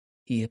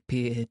 he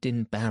appeared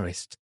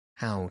embarrassed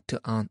how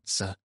to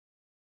answer.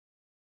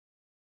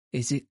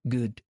 "Is it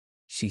good,"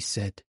 she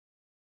said,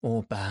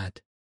 "or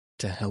bad,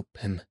 to help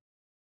him?"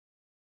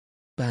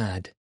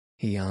 "Bad,"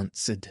 he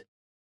answered.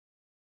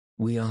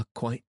 "We are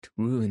quite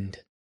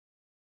ruined."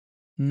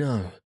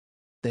 "No,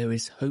 there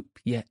is hope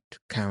yet,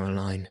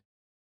 Caroline."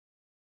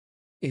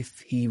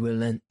 "If he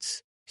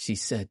relents," she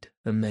said,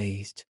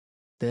 amazed,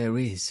 "there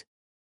is.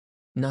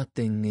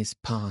 Nothing is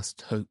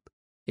past hope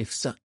if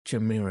such a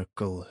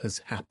miracle has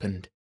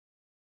happened."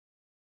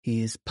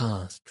 "He is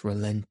past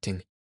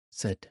relenting,"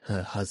 said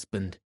her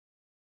husband.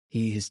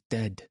 "He is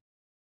dead."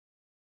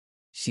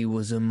 She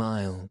was a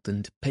mild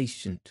and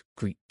patient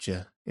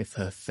creature if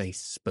her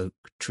face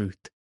spoke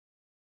truth,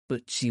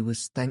 but she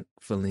was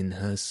thankful in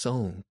her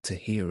soul to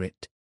hear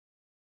it,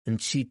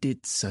 and she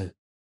did so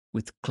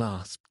with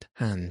clasped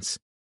hands.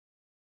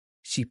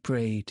 She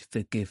prayed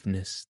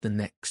forgiveness the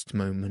next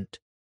moment,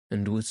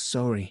 and was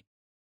sorry,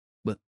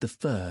 but the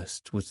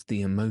first was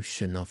the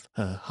emotion of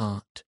her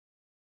heart.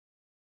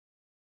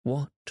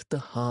 "What the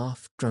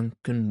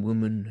half-drunken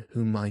woman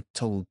whom I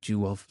told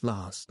you of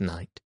last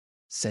night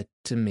said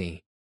to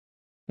me,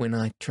 when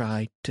I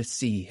tried to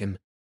see him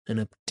and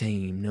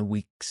obtain a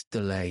week's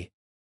delay,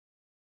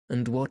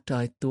 and what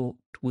I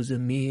thought was a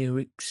mere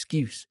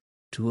excuse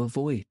to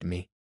avoid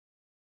me,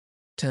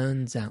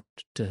 turns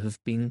out to have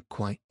been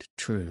quite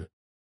true.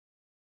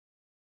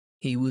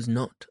 He was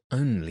not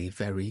only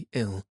very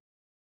ill,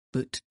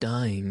 but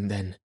dying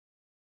then.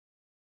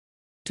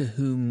 To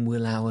whom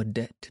will our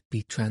debt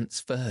be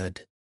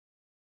transferred?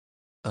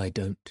 I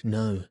don't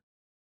know,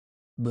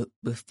 but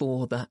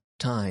before that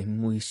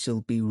time we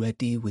shall be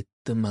ready with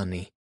the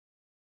money,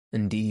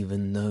 and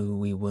even though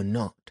we were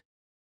not,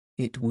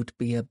 it would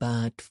be a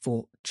bad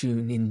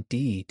fortune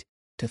indeed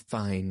to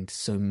find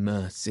so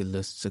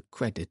merciless a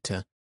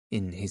creditor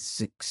in his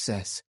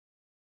success.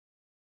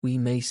 We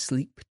may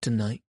sleep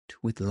tonight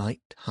with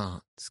light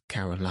hearts,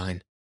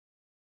 Caroline.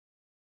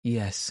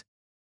 Yes,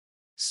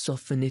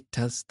 soften it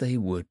as they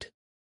would,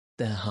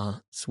 their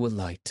hearts were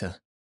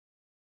lighter.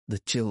 The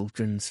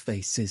children's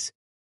faces,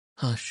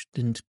 hushed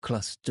and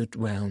clustered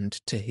round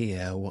to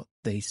hear what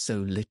they so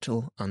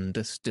little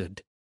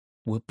understood,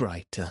 were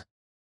brighter,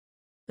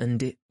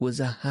 and it was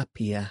a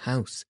happier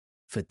house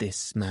for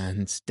this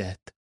man's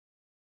death.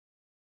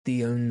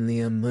 The only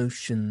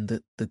emotion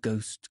that the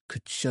ghost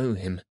could show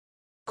him,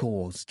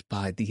 caused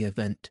by the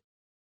event,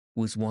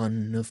 was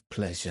one of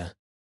pleasure.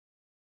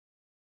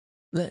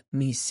 Let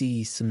me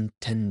see some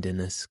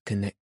tenderness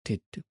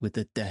connected with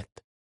a death,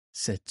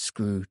 said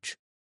Scrooge,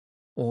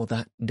 or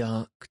that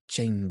dark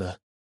chamber,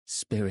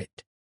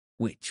 spirit,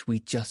 which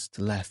we just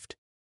left,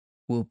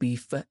 will be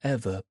for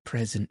ever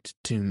present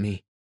to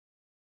me.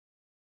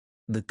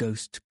 The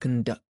ghost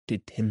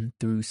conducted him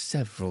through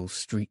several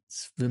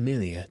streets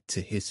familiar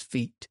to his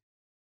feet,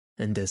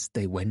 and as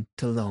they went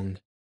along,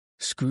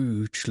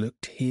 Scrooge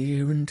looked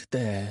here and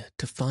there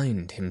to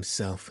find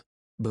himself,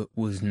 but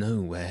was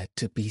nowhere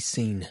to be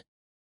seen.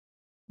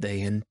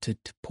 They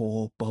entered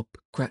poor Bob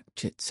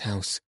Cratchit's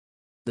house,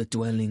 the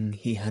dwelling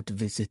he had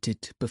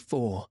visited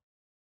before,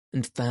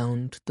 and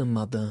found the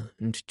mother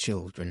and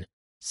children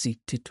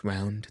seated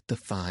round the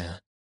fire.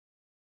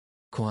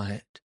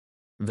 Quiet,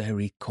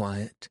 very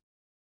quiet.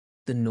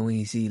 The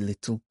noisy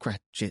little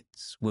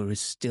Cratchits were as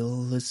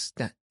still as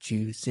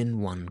statues in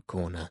one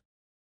corner,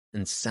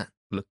 and sat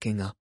looking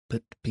up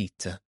at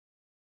Peter,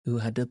 who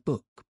had a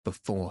book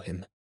before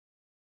him.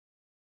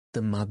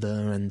 The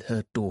mother and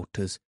her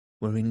daughters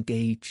were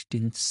engaged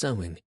in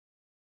sewing,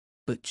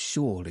 but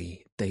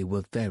surely they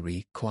were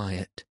very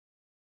quiet.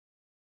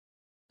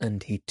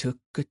 And he took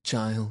a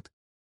child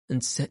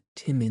and set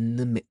him in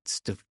the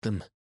midst of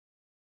them.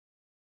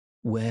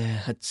 Where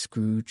had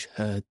Scrooge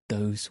heard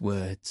those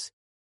words?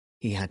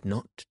 He had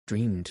not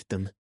dreamed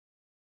them.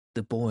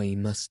 The boy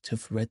must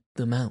have read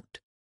them out,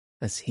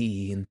 as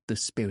he and the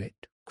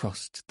spirit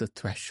crossed the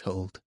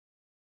threshold.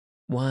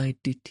 Why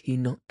did he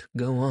not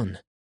go on?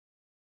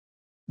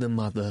 The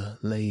mother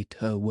laid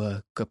her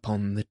work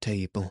upon the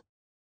table,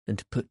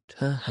 and put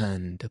her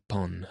hand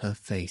upon her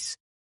face.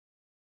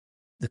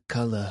 The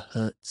colour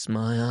hurts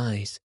my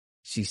eyes,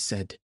 she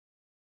said.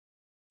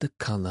 The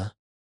colour?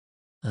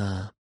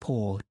 Ah,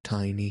 poor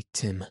Tiny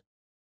Tim.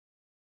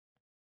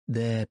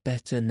 They're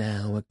better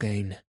now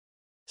again,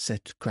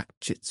 said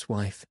Cratchit's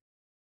wife.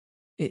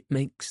 It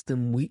makes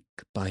them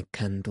weak by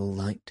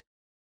candlelight,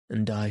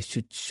 and I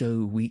should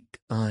show weak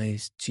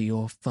eyes to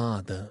your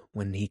father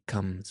when he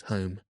comes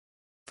home,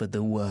 for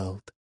the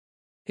world.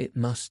 It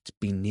must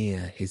be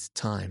near his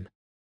time.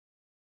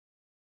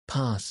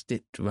 Past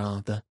it,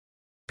 rather,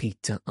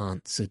 Peter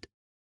answered,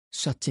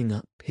 shutting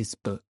up his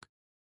book.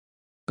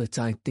 But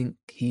I think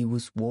he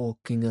was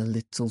walking a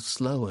little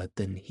slower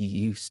than he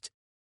used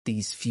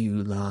these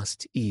few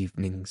last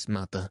evenings,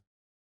 mother.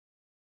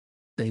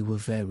 They were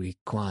very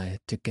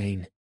quiet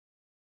again.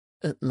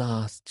 At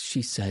last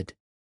she said,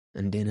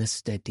 and in a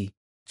steady,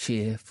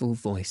 cheerful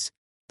voice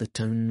that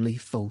only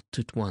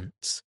faltered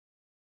once,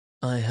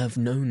 I have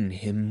known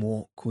him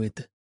walk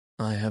with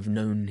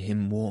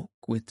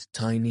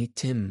Tiny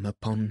Tim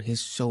upon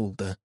his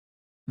shoulder,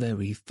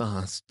 very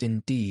fast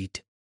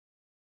indeed.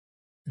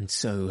 And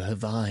so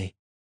have I,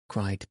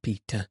 cried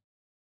Peter,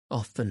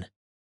 often.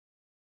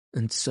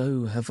 And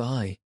so have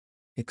I,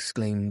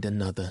 exclaimed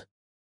another.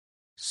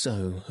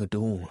 So had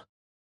all.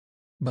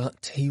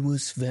 But he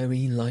was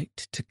very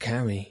light to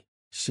carry,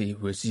 she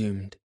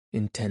resumed,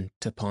 intent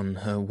upon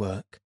her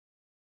work,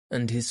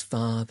 and his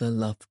father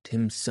loved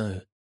him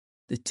so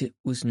that it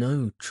was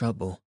no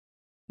trouble,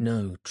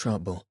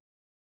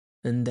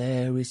 and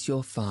there is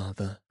your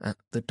father at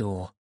the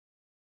door.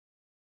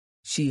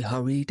 She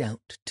hurried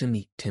out to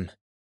meet him,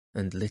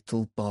 and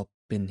little Bob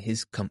in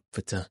his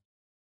comforter,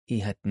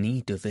 he had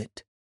need of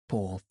it,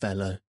 poor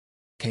fellow,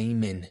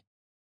 came in.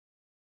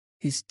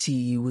 His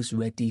tea was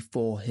ready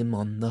for him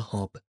on the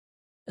hob,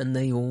 and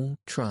they all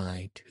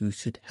tried who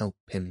should help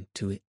him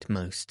to it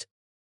most.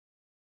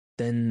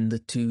 Then the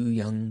two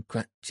young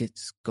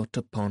Cratchits got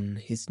upon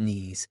his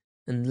knees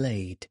and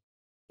laid,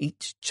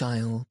 each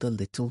child a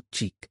little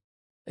cheek,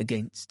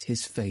 against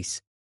his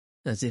face,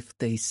 as if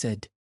they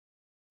said,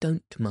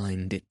 Don't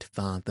mind it,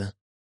 father,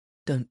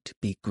 don't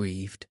be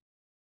grieved.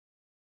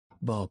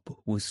 Bob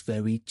was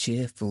very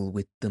cheerful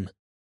with them,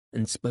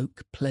 and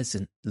spoke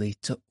pleasantly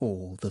to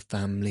all the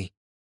family.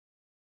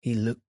 He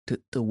looked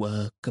at the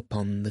work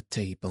upon the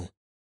table,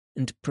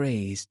 and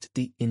praised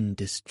the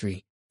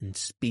industry and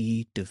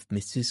speed of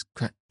Mrs.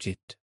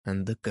 Cratchit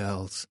and the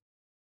girls.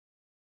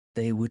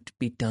 They would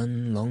be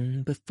done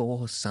long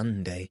before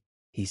Sunday,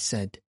 he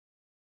said.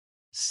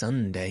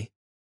 Sunday?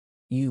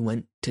 You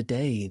went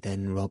to-day,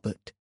 then,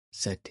 Robert,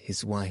 said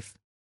his wife.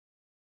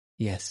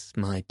 Yes,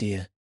 my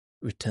dear,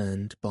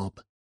 returned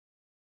Bob.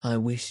 I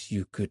wish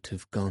you could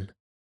have gone.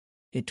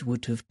 It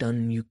would have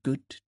done you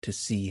good to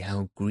see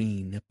how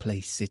green a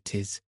place it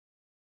is.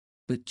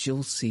 But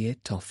you'll see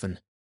it often.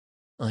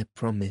 I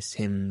promise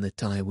him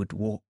that I would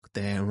walk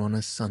there on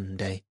a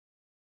Sunday.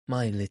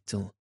 My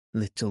little,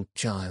 little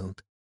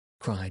child,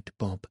 cried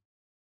Bob.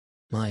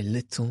 My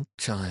little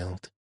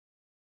child.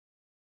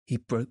 He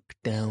broke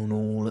down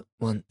all at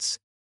once.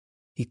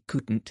 He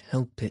couldn't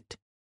help it.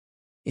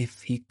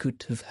 If he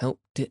could have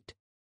helped it,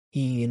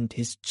 he and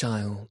his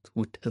child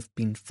would have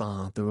been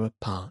farther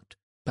apart,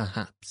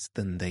 perhaps,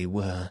 than they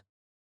were.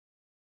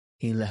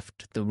 He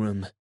left the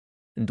room,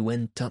 and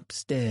went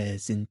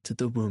upstairs into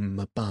the room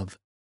above,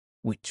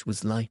 which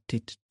was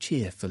lighted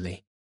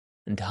cheerfully,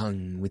 and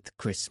hung with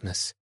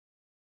Christmas.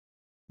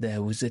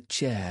 There was a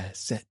chair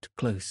set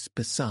close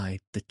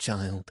beside the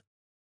child,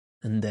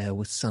 and there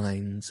were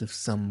signs of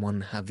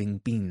someone having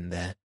been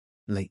there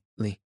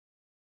lately.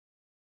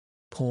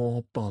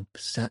 Poor Bob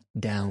sat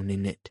down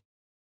in it,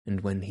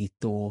 and when he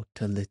thought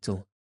a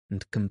little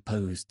and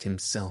composed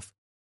himself,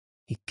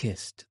 he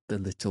kissed the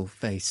little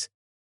face.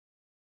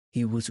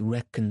 He was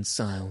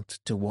reconciled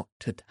to what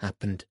had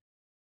happened,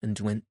 and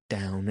went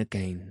down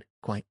again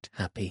quite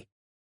happy.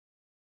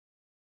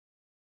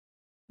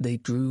 They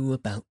drew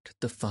about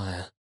the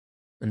fire,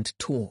 and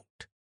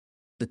talked,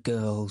 the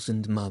girls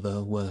and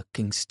mother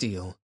working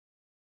steel.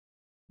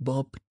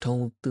 Bob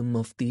told them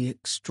of the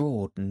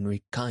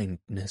extraordinary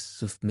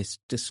kindness of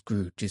Mr.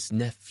 Scrooge's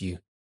nephew,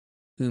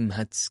 whom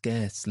had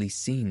scarcely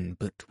seen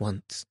but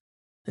once,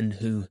 and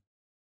who,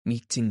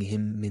 meeting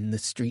him in the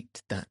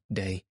street that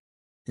day,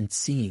 and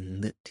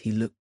seeing that he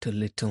looked a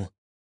little,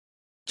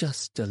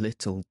 just a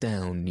little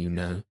down, you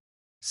know,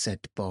 said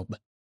Bob,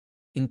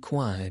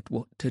 inquired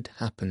what had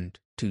happened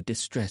to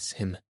distress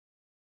him.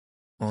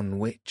 On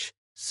which,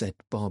 said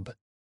Bob,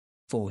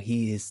 for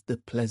he is the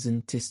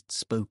pleasantest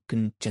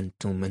spoken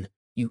gentleman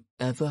you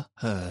ever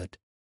heard,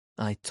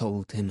 I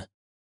told him,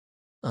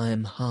 I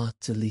am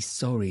heartily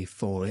sorry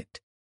for it,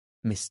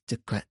 Mr.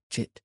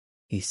 Cratchit,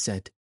 he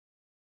said,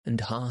 and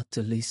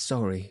heartily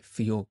sorry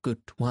for your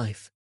good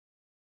wife.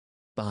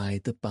 By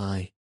the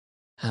by,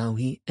 how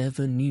he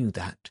ever knew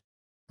that,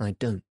 I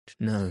don't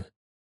know.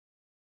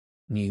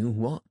 Knew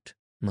what,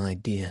 my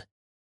dear?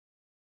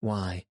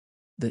 Why,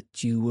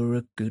 that you were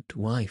a good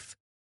wife,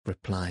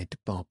 replied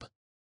Bob.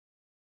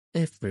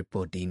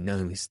 Everybody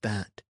knows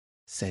that,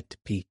 said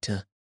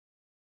Peter.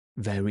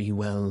 Very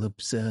well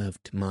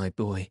observed, my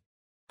boy,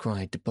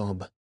 cried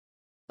Bob.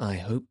 I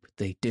hope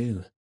they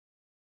do.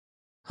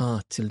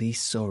 Heartily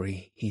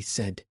sorry, he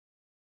said,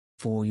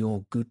 for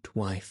your good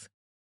wife.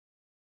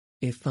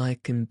 If I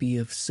can be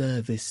of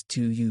service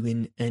to you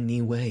in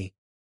any way,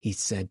 he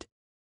said,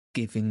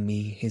 giving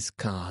me his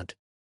card.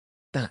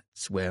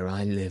 That's where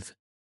I live.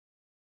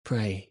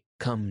 Pray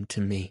come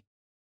to me.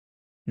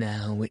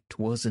 Now it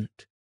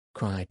wasn't,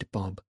 cried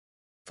Bob,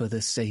 for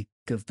the sake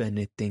of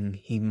anything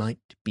he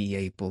might be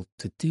able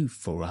to do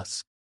for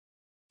us,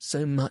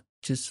 so much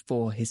as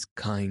for his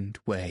kind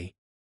way,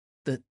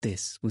 that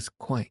this was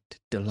quite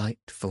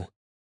delightful.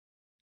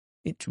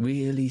 It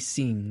really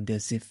seemed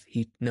as if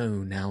he'd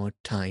known our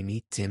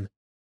Tiny Tim,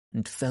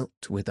 and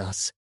felt with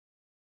us.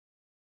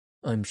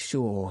 I'm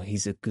sure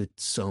he's a good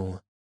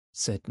soul,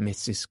 said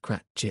Mrs.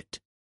 Cratchit.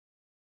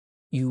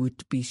 You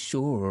would be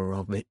surer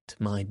of it,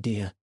 my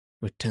dear,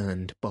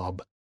 returned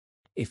Bob,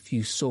 if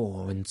you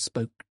saw and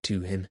spoke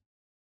to him.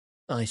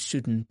 I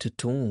shouldn't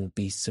at all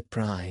be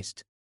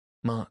surprised,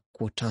 mark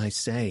what I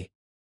say,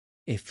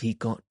 if he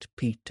got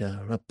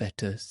Peter a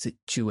better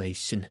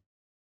situation.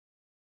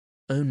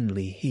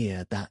 Only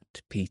hear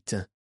that,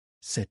 Peter,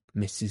 said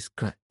Mrs.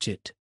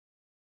 Cratchit.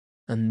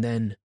 And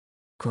then,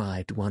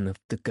 cried one of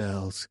the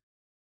girls,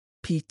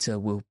 Peter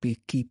will be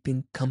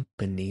keeping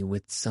company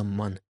with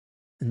someone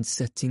and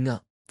setting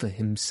up for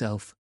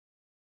himself.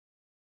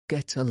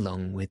 Get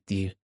along with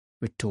you,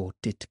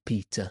 retorted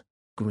Peter,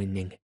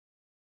 grinning.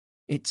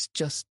 It's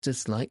just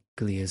as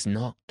likely as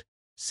not,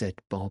 said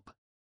Bob.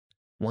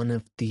 One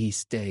of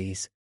these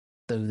days,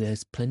 though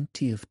there's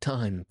plenty of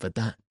time for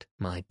that,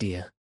 my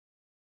dear.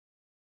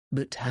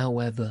 But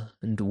however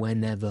and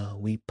whenever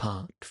we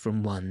part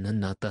from one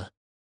another,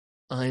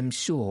 I am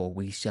sure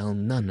we shall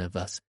none of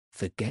us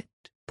forget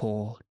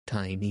poor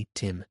Tiny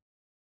Tim,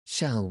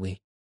 shall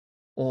we,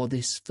 or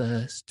this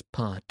first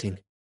parting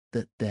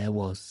that there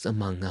was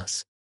among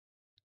us?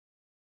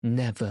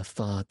 Never,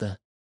 father,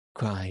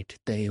 cried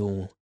they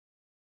all.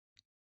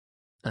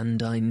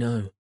 And I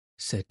know,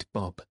 said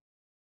Bob,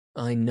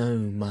 I know,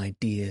 my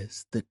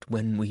dears, that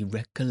when we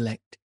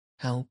recollect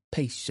how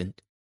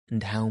patient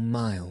and how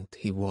mild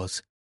he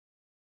was,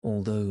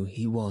 although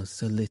he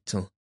was a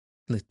little,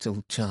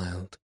 little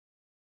child,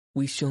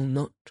 we shall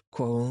not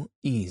quarrel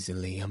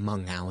easily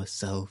among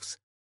ourselves,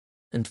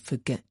 and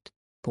forget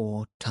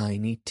poor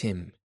Tiny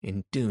Tim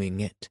in doing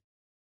it.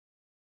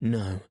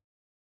 No,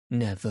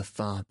 never,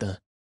 father,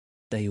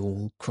 they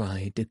all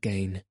cried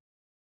again.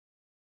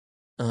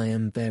 I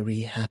am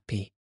very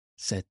happy,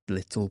 said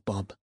little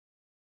Bob.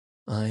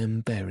 I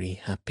am very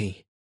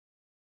happy.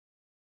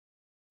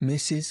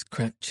 Mrs.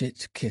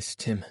 Cratchit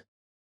kissed him.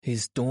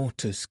 His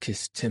daughters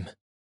kissed him.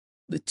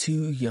 The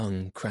two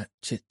young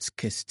Cratchits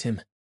kissed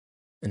him,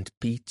 and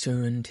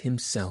Peter and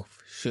himself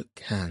shook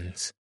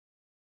hands.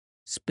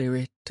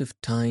 Spirit of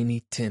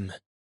Tiny Tim,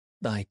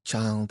 thy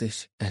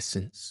childish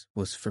essence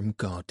was from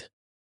God.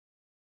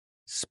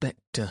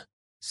 Spectre,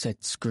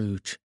 said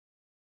Scrooge,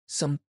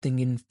 something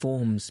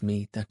informs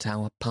me that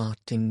our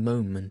parting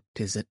moment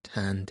is at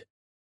hand.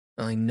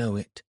 I know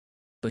it,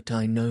 but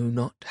I know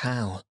not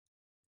how.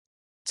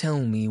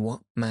 Tell me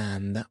what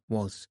man that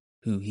was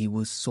who he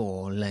was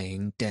saw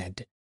laying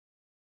dead.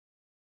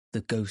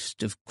 The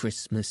ghost of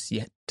Christmas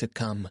yet to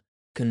come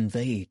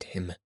conveyed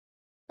him,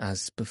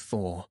 as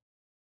before,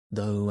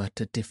 though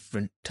at a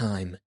different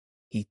time,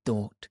 he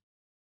thought,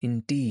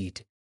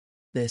 indeed,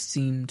 there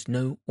seemed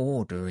no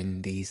order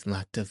in these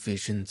latter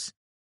visions,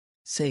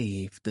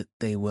 save that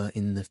they were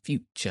in the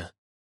future,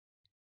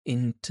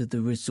 into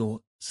the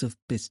resorts of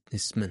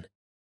businessmen,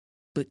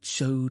 but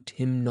showed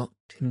him not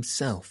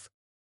himself.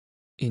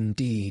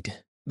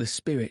 Indeed, the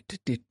spirit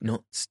did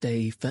not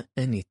stay for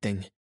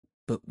anything,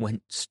 but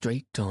went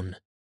straight on,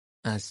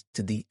 as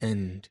to the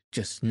end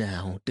just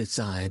now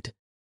desired,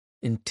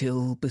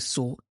 until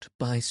besought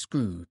by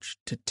Scrooge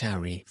to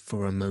tarry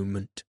for a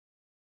moment.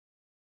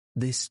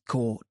 This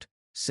court,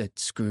 said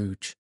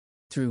Scrooge,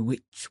 through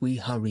which we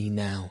hurry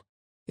now,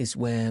 is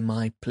where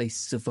my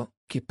place of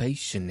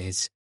occupation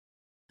is,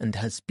 and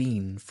has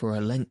been for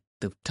a length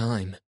of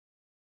time.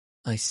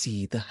 I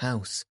see the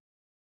house.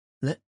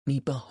 Let me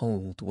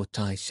behold what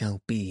I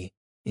shall be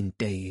in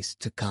days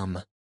to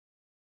come.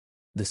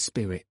 The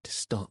spirit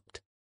stopped.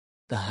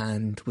 The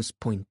hand was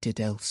pointed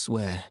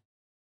elsewhere.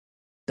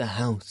 The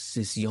house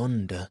is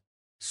yonder,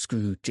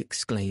 Scrooge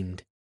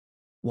exclaimed.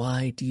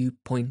 Why do you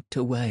point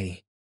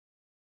away?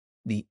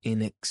 The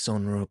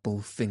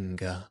inexorable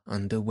finger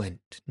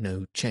underwent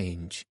no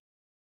change.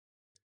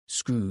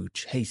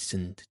 Scrooge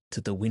hastened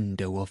to the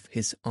window of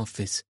his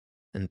office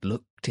and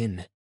looked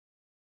in.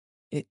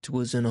 It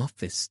was an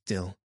office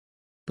still,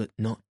 but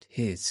not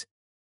his.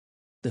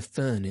 The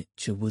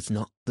furniture was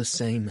not the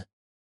same.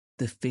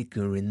 The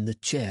figure in the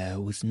chair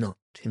was not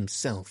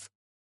himself.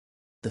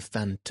 The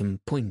phantom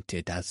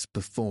pointed as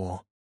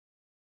before.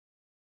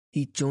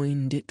 He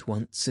joined it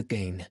once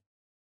again,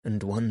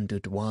 and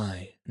wondered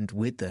why and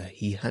whither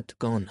he had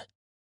gone,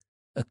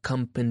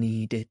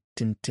 accompanied it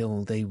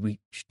until they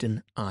reached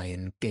an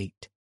iron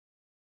gate.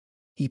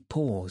 He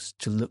paused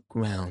to look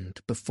round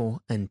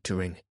before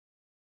entering.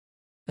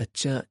 A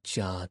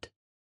churchyard.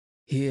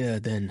 Here,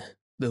 then,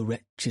 the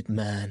wretched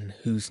man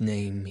whose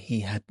name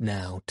he had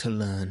now to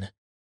learn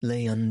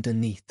lay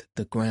underneath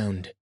the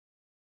ground.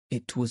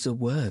 It was a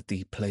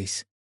worthy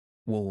place,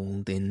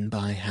 walled in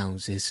by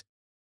houses,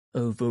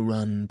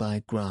 overrun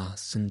by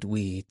grass and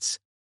weeds,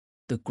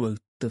 the growth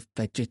of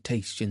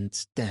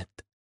vegetation's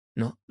death,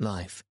 not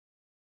life,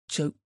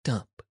 choked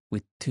up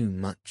with too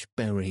much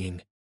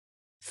burying,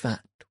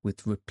 fat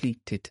with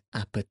repleted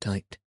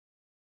appetite,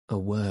 a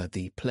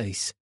worthy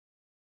place.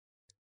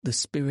 The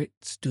spirit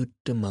stood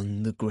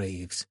among the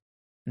graves,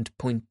 and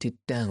pointed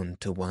down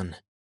to one.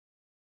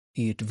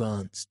 He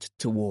advanced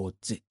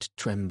towards it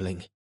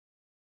trembling.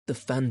 The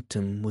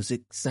phantom was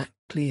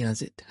exactly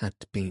as it had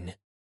been,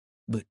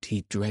 but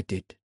he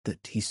dreaded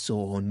that he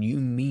saw new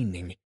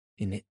meaning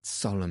in its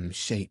solemn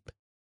shape.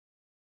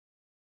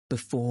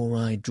 Before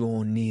I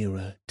draw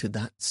nearer to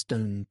that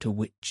stone to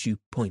which you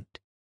point,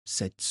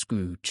 said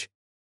Scrooge,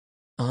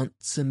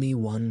 answer me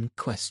one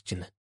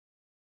question.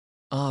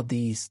 Are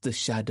these the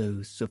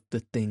shadows of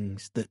the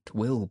things that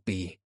will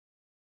be,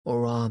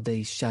 or are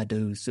they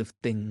shadows of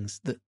things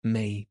that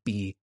may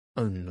be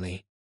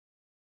only?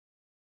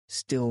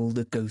 Still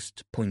the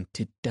ghost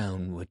pointed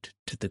downward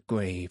to the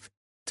grave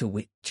to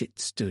which it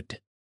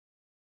stood.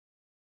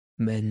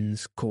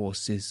 Men's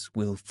courses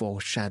will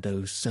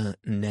foreshadow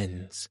certain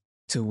ends,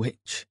 to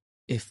which,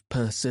 if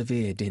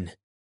persevered in,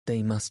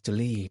 they must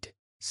lead,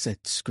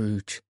 said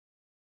Scrooge.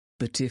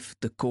 But if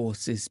the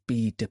courses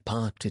be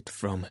departed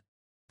from,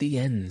 the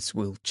ends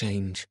will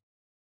change.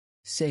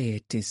 Say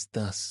it is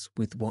thus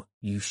with what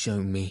you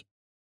show me.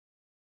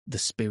 The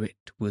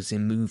spirit was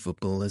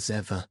immovable as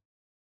ever.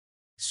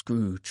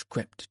 Scrooge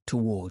crept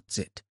towards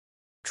it,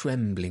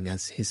 trembling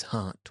as his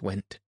heart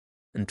went,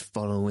 and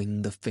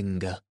following the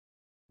finger,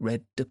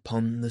 read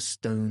upon the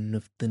stone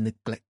of the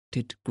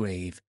neglected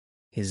grave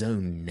his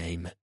own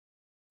name,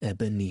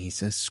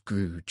 Ebenezer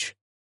Scrooge.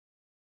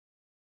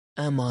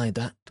 Am I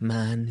that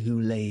man who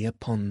lay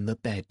upon the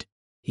bed?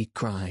 He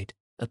cried,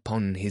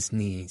 upon his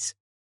knees.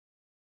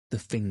 The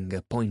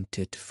finger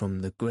pointed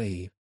from the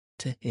grave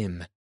to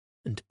him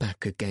and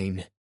back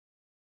again.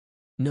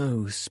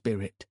 No,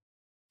 spirit,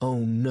 oh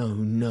no,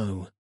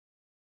 no.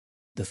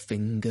 The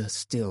finger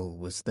still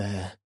was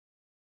there.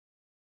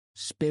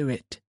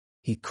 Spirit,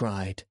 he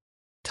cried,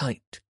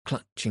 tight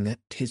clutching at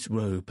his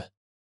robe.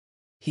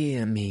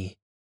 Hear me.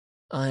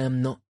 I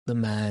am not the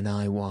man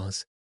I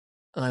was.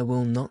 I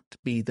will not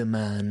be the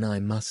man I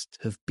must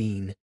have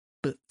been,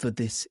 but for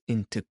this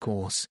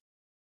intercourse.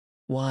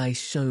 Why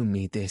show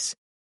me this,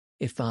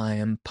 if I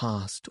am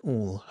past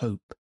all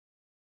hope?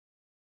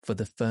 For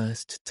the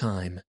first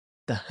time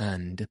the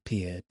hand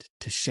appeared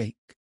to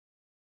shake.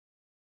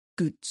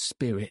 Good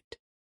spirit,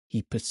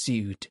 he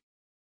pursued,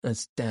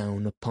 as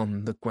down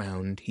upon the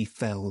ground he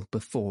fell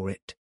before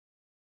it.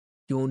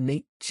 Your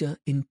nature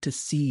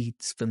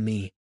intercedes for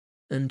me,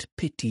 and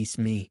pities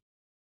me.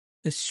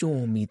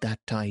 Assure me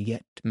that I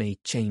yet may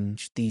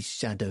change these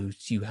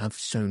shadows you have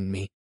shown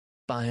me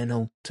by an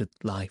altered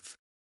life.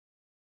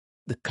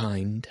 The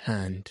kind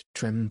hand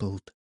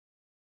trembled.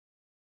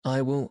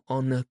 I will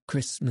honour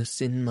Christmas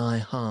in my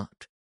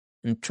heart,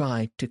 and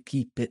try to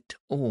keep it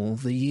all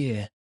the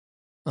year.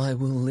 I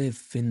will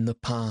live in the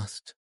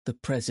past, the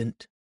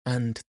present,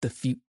 and the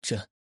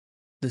future.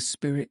 The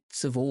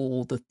spirits of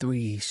all the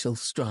three shall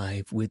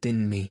strive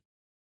within me.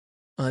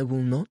 I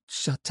will not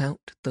shut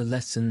out the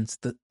lessons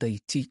that they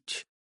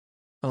teach.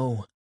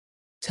 Oh,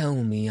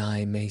 tell me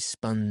I may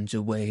sponge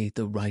away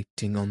the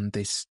writing on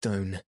this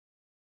stone.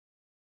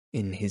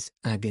 In his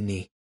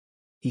agony,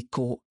 he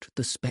caught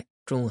the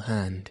spectral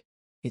hand.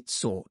 It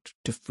sought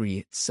to free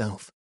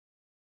itself,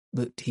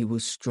 but he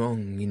was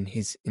strong in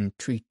his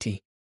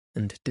entreaty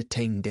and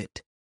detained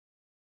it.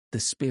 The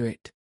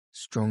spirit,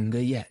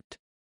 stronger yet,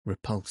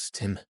 repulsed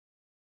him.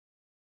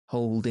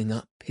 Holding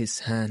up his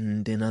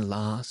hand in a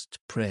last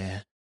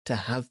prayer to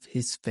have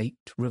his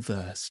fate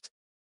reversed,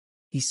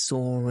 he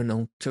saw an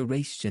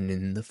alteration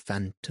in the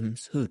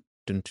phantom's hood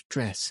and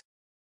dress.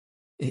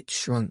 It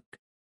shrunk,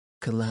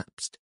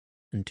 collapsed,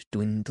 and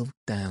dwindled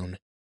down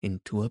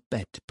into a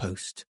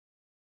bedpost.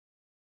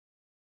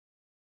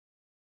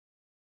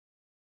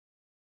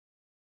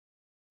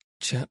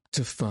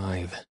 Chapter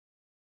 5.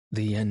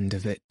 The End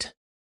of It.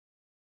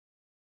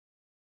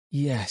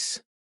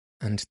 Yes,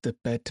 and the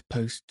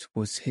bedpost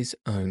was his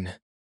own.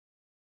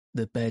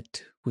 The bed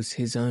was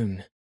his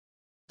own.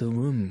 The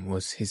room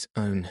was his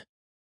own.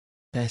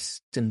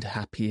 Best and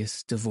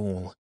happiest of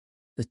all,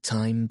 the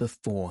time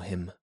before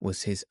him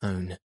was his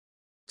own,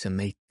 to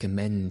make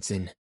amends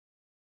in.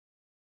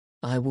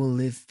 I will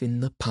live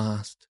in the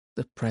past,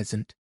 the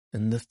present,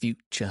 and the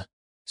future,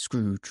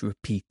 Scrooge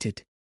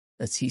repeated,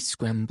 as he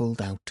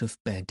scrambled out of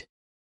bed.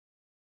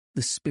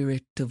 The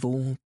spirit of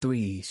all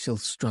three shall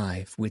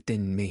strive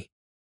within me.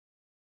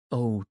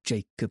 O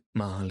Jacob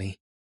Marley,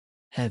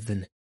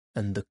 heaven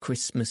and the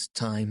Christmas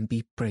time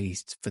be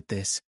praised for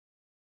this.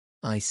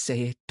 I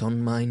say it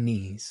on my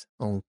knees,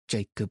 old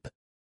Jacob,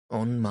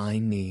 on my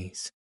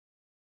knees.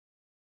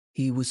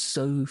 He was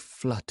so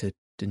fluttered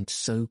and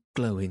so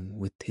glowing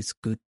with his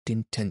good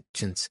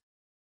intentions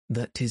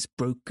that his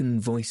broken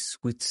voice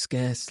would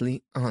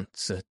scarcely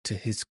answer to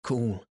his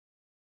call.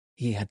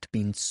 He had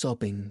been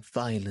sobbing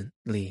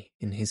violently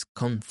in his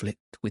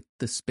conflict with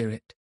the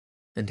spirit,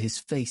 and his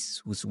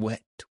face was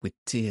wet with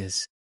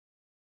tears.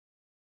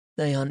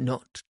 "They are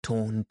not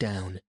torn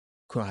down,"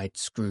 cried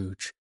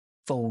Scrooge,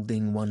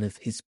 folding one of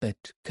his bed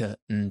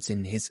curtains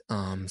in his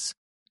arms.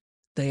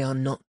 "They are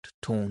not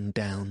torn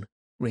down,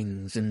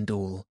 rings and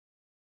all.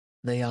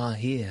 They are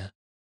here.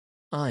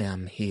 I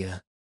am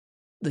here.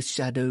 The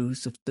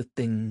shadows of the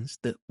things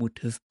that would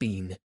have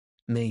been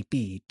may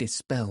be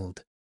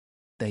dispelled.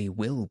 They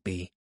will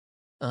be.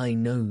 I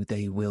know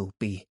they will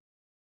be."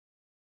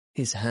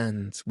 His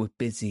hands were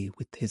busy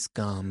with his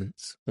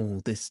garments all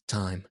this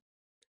time,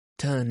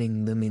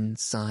 turning them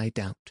inside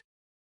out,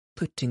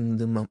 putting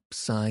them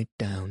upside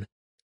down,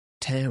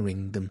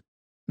 tearing them,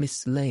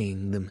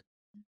 mislaying them,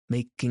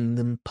 making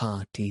them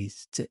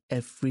parties to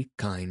every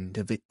kind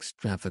of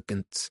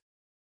extravagance.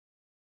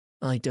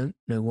 "I don't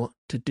know what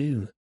to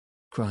do,"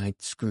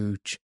 cried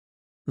Scrooge,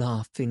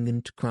 laughing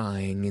and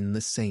crying in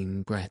the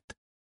same breath,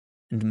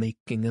 and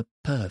making a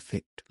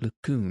perfect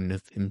lacoon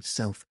of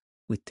himself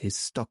with his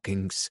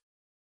stockings.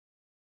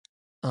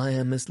 "I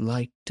am as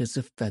light as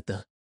a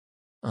feather.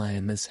 I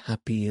am as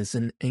happy as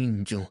an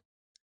angel.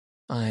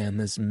 I am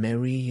as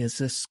merry as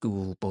a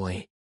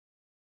schoolboy.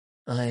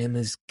 I am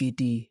as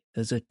giddy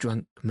as a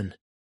drunkman.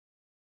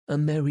 A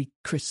Merry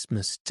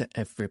Christmas to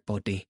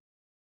everybody.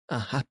 A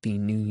Happy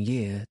New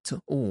Year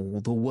to all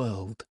the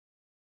world.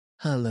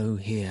 Hallo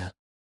here.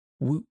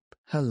 Whoop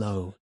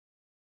hallo."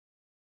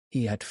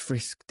 He had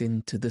frisked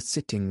into the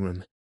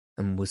sitting-room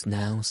and was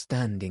now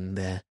standing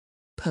there,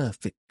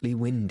 perfectly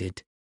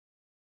winded.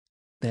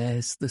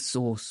 "There's the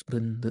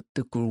saucepan that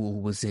the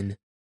gruel was in,"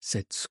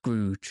 said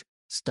Scrooge,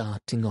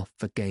 starting off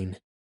again,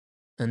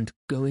 and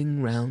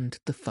going round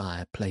the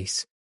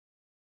fireplace.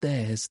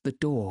 "There's the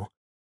door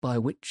by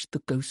which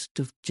the ghost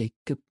of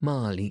Jacob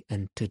Marley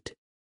entered.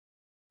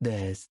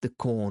 There's the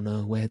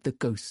corner where the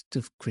ghost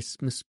of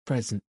Christmas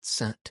Present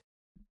sat.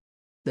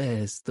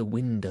 There's the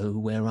window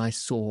where I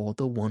saw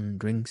the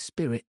wandering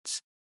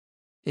spirits.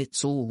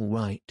 It's all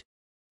right.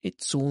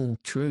 It's all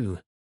true.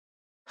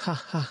 Ha,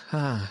 ha,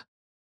 ha.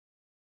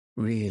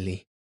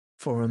 Really,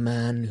 For a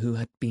man who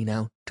had been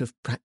out of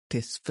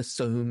practice for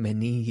so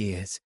many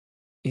years,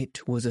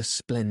 it was a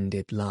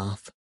splendid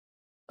laugh,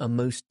 a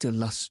most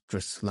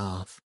illustrious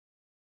laugh,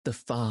 the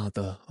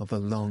father of a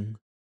long,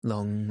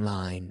 long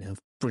line of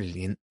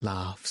brilliant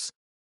laughs.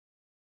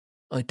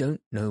 "I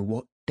don't know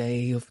what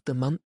day of the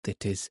month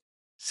it is,"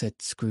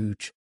 said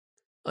Scrooge.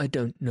 "I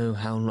don't know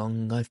how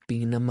long I've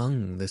been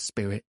among the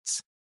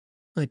spirits.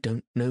 I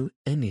don't know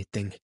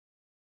anything.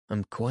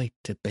 I'm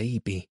quite a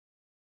baby.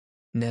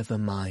 Never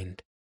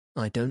mind.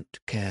 I don't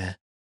care.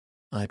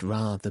 I'd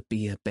rather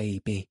be a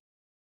baby.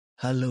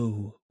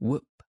 Hallo,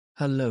 whoop,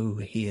 hallo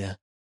here."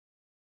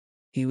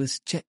 He was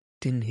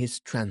checked in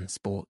his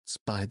transports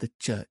by the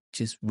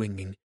churches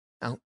ringing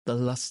out the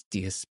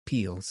lustiest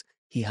peals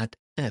he had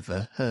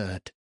ever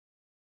heard.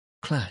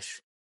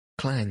 Clash,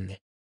 clang,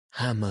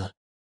 hammer,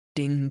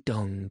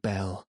 ding-dong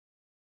bell.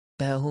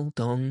 Bell,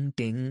 dong,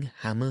 ding,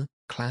 hammer,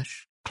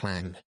 clash,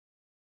 clang.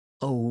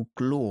 Oh,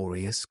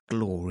 glorious,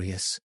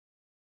 glorious!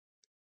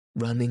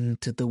 Running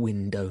to the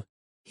window,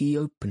 he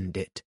opened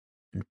it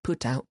and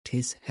put out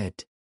his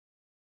head.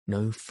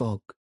 No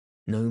fog,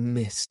 no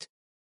mist,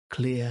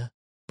 clear,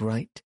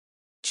 bright,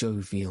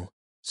 jovial,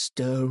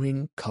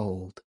 stirring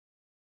cold,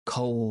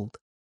 cold,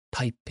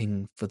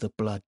 piping for the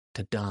blood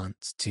to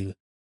dance to,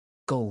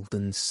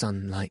 golden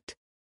sunlight,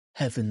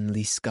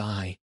 heavenly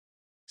sky,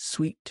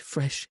 sweet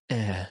fresh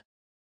air,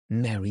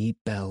 merry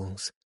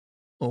bells.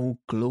 Oh,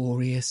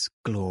 glorious,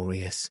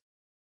 glorious!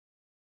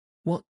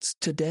 "What's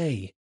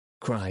to-day?"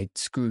 cried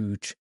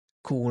Scrooge,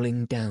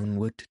 calling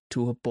downward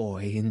to a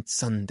boy in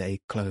Sunday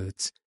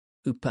clothes,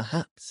 who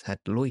perhaps had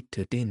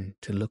loitered in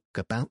to look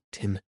about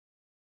him.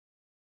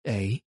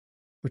 "Eh?"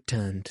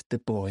 returned the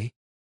boy,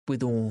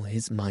 with all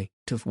his might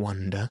of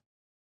wonder.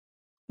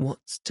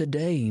 "What's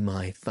to-day,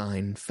 my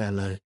fine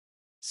fellow?"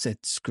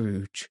 said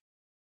Scrooge.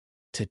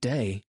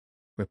 "To-day?"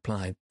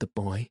 replied the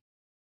boy.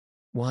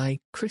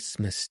 "Why,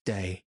 Christmas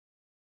Day."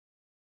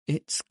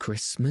 "It's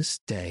Christmas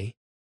Day,"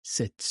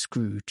 said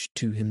Scrooge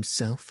to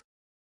himself.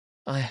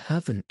 "I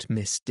haven't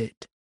missed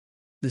it.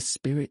 The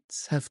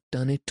spirits have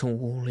done it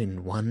all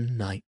in one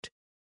night.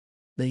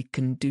 They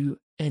can do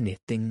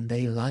anything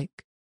they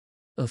like.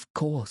 Of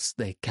course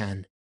they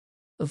can.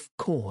 Of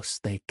course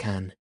they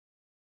can.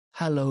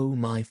 Hallo,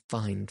 my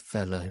fine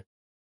fellow."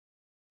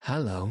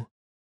 "Hallo,"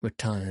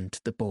 returned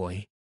the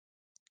boy.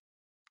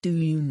 "Do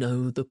you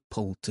know the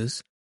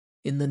Poulters,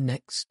 in the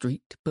next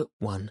street but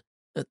one,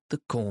 at the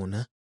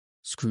corner?"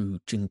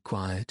 Scrooge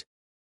inquired.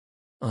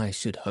 "I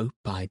should hope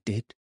I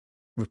did,"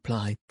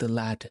 replied the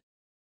lad.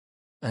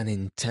 "An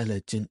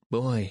intelligent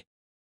boy,"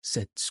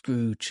 said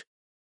Scrooge.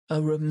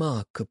 "A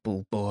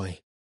remarkable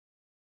boy.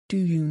 Do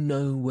you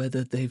know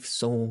whether they've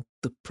sold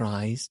the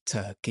prize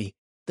turkey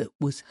that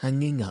was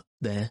hanging up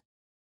there?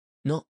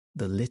 Not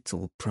the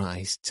little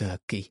prize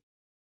turkey,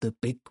 the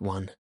big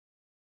one."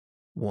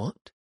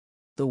 "What?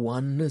 The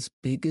one as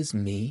big as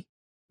me?"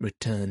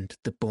 returned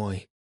the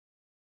boy.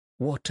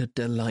 "What a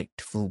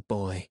delightful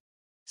boy,"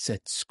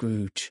 said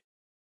Scrooge.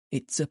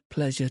 "It's a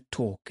pleasure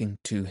talking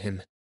to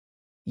him.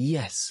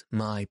 Yes,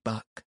 my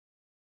buck."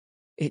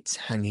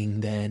 "It's hanging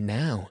there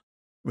now,"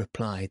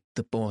 replied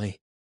the boy.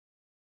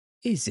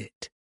 "Is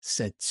it?"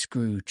 said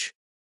Scrooge.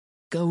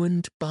 "Go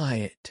and buy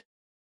it."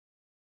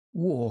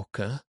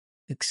 "Walker,"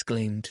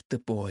 exclaimed the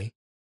boy.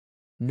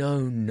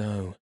 "No,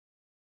 no,"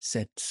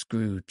 said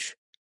Scrooge.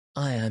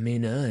 "I am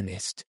in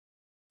earnest.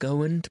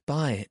 Go and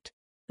buy it,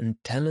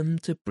 and tell 'em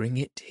to bring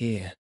it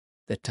here,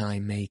 that I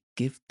may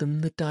give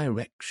them the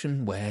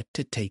direction where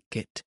to take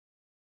it.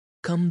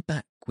 Come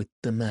back with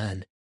the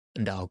man,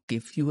 and I'll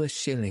give you a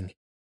shilling.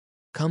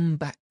 Come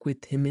back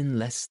with him in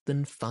less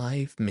than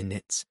 5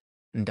 minutes,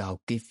 and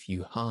I'll give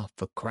you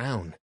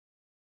half-a-crown."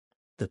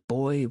 The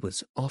boy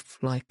was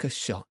off like a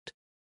shot.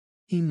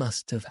 He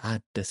must have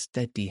had a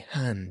steady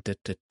hand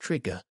at a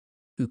trigger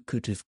who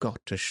could have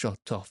got a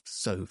shot off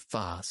so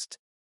fast.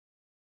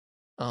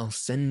 "I'll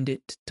send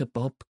it to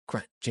Bob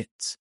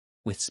Cratchit's,"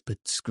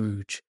 whispered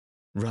Scrooge,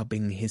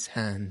 rubbing his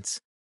hands,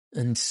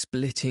 and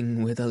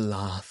splitting with a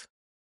laugh.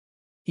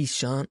 "He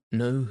shan't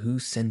know who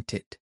sent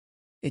it.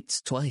 It's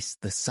twice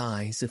the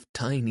size of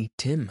Tiny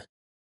Tim.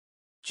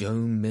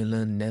 Joe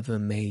Miller never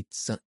made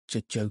such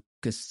a joke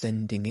as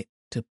sending it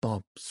to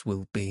Bob's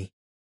will be."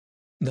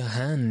 The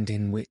hand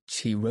in which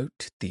he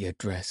wrote the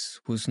address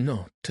was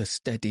not a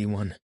steady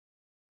one,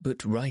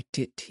 but write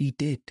it he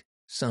did,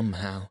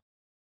 somehow,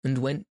 and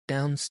went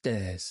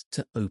downstairs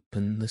to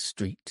open the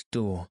street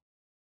door,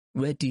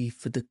 ready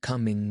for the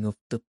coming of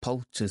the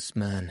Poulter's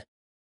man.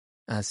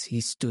 As he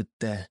stood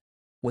there,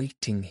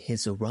 waiting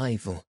his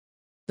arrival,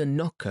 the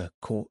knocker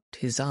caught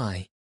his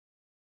eye.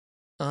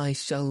 "I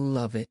shall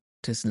love it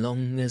as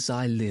long as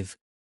I live,"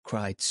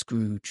 cried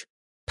Scrooge,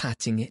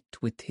 patting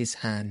it with his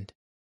hand.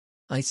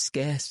 "I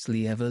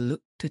scarcely ever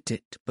looked at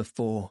it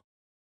before.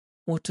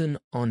 What an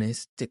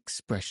honest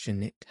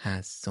expression it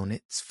has on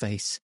its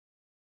face.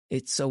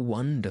 It's a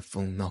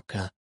wonderful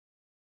knocker.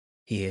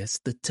 Here's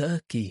the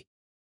turkey.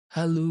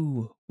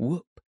 Halloo,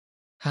 whoop,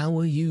 how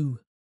are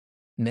you?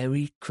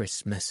 Merry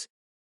Christmas."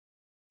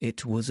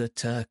 It was a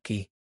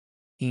turkey.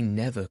 He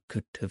never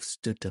could have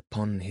stood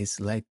upon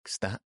his legs,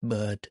 that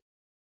bird.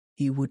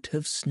 He would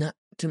have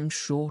snapped 'em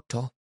short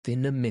off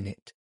in a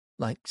minute,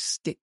 like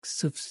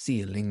sticks of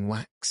sealing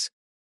wax.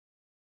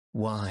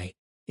 Why,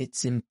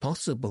 it's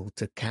impossible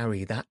to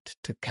carry that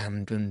to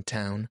Camden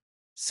Town,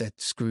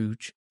 said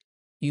Scrooge.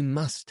 You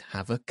must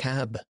have a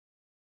cab.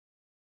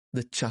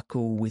 The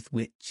chuckle with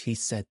which he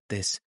said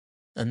this,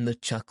 and the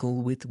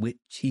chuckle with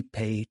which he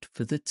paid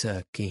for the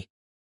turkey,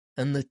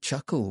 and the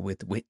chuckle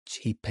with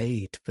which he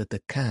paid for the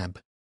cab,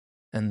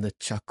 and the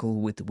chuckle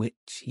with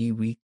which he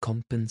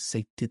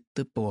recompensated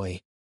the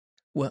boy,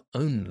 were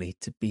only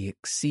to be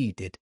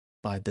exceeded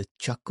by the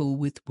chuckle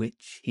with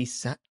which he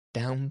sat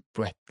down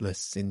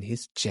breathless in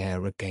his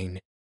chair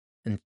again,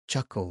 and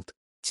chuckled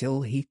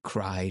till he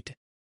cried.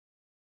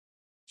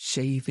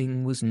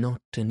 Shaving was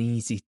not an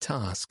easy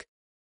task,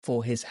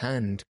 for his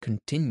hand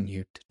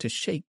continued to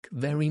shake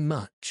very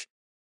much,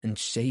 and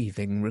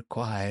shaving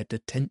required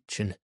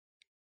attention,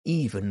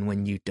 even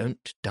when you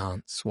don't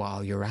dance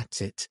while you're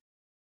at it.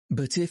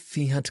 But if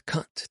he had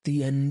cut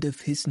the end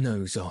of his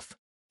nose off,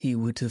 he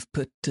would have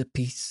put a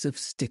piece of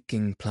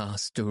sticking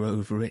plaster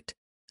over it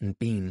and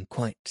been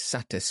quite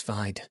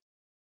satisfied.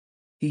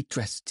 He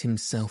dressed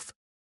himself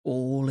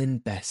all in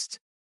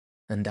best,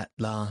 and at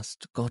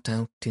last got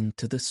out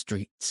into the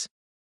streets.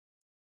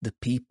 The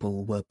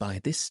people were by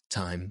this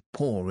time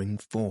pouring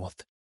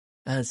forth,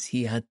 as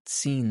he had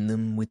seen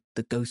them with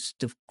the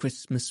ghost of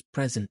Christmas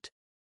present,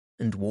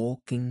 and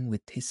walking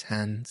with his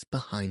hands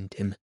behind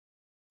him.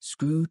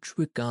 Scrooge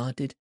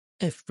regarded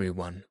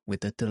everyone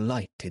with a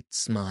delighted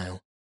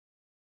smile.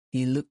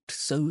 He looked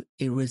so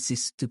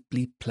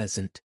irresistibly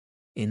pleasant,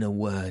 in a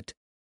word,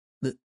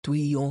 that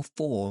 3 or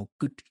 4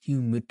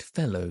 good-humoured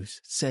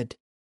fellows said,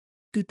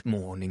 "Good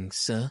morning,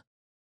 sir.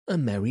 A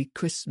Merry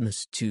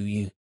Christmas to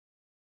you."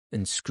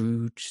 And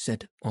Scrooge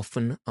said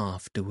often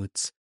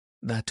afterwards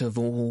that of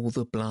all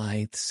the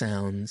blithe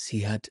sounds he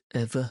had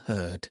ever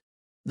heard,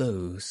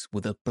 those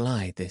were the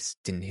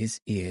blithest in his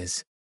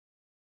ears.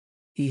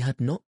 He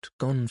had not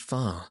gone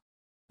far,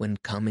 when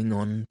coming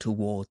on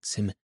towards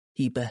him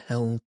he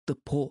beheld the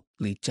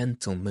portly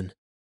gentleman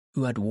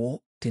who had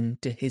walked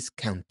into his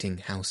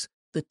counting-house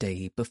the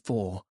day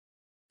before,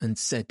 and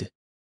said,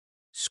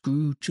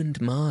 "Scrooge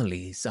and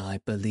Marley's, I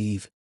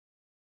believe."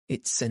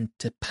 It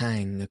sent a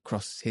pang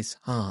across his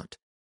heart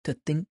to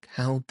think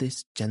how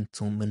this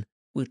gentleman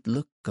would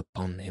look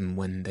upon him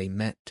when they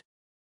met.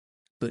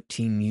 But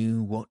he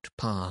knew what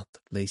path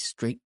lay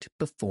straight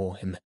before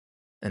him,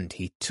 and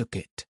he took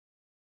it.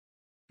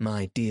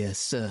 "My dear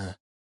sir,"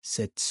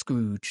 said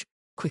Scrooge,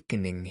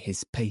 quickening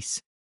his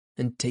pace,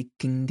 and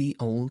taking the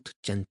old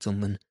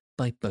gentleman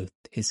by both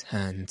his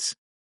hands.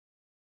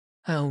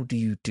 "How do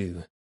you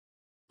do?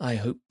 I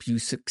hope you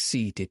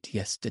succeeded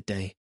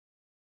yesterday.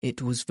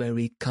 It was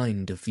very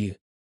kind of you.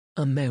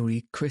 A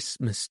Merry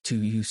Christmas to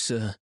you,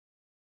 sir."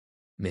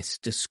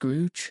 "Mr.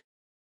 Scrooge?"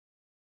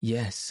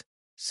 "Yes,"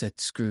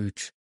 said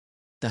Scrooge,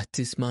 "that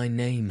is my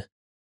name,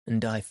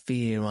 and I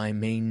fear I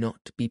may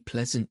not be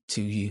pleasant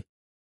to you.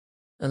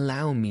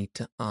 Allow me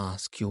to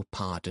ask your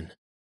pardon,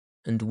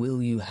 and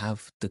will you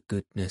have the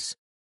goodness—"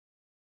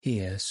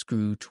 Here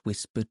Scrooge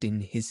whispered in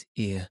his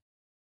ear.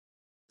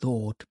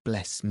 "Lord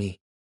bless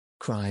me,"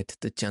 cried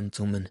the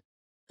gentleman,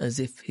 as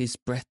if his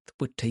breath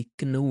were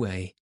taken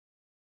away.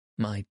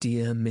 "My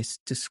dear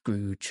Mr.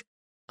 Scrooge,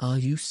 are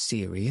you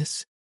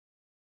serious?"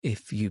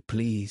 "If you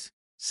please,"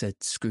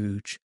 said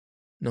Scrooge,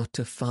 "not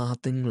a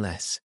farthing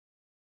less.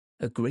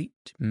 A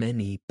great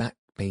many back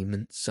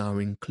payments are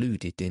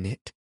included in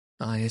it,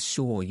 I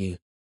assure you.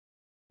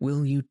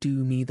 Will you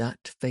do me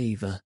that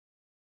favour?"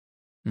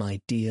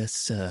 "My dear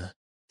sir,"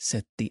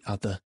 said the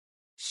other,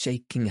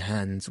 shaking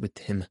hands with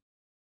him,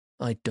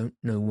 "I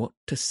don't know what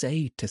to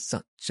say to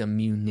such a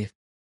munif—"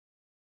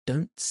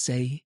 "Don't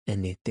say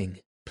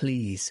anything,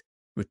 please,"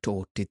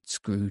 retorted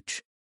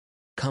Scrooge.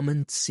 "Come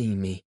and see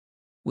me.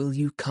 Will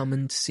you come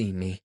and see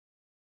me?"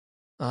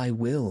 "I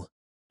will,"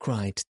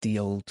 cried the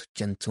old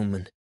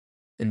gentleman,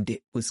 and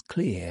it was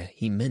clear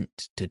he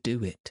meant to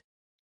do it.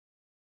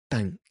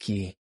 "Thank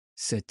ye,"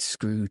 said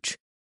Scrooge.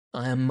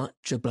 "I am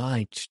much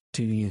obliged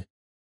to you.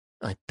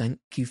 I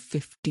thank you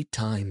 50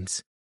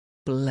 times.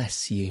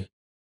 Bless you."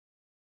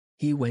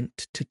 He went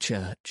to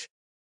church,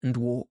 and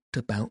walked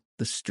about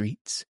the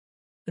streets,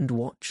 and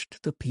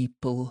watched the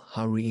people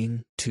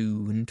hurrying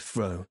to and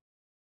fro,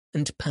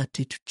 and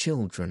patted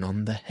children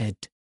on the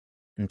head,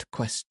 and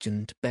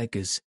questioned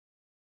beggars,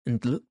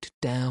 and looked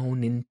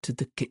down into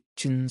the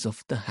kitchens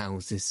of the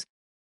houses,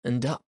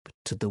 and up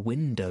to the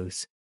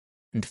windows,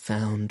 and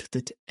found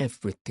that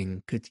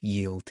everything could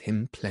yield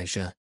him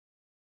pleasure.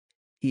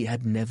 He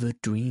had never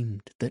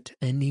dreamed that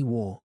any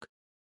walk,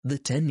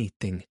 that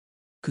anything,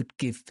 could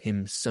give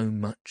him so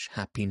much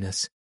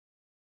happiness.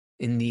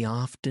 In the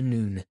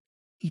afternoon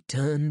he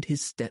turned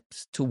his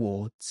steps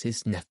towards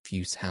his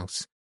nephew's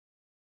house.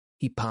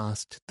 He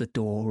passed the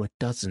door a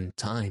dozen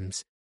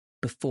times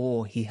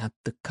before he had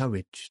the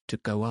courage to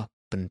go up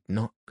and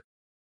knock.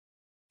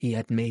 He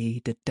had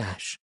made a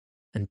dash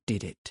and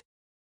did it.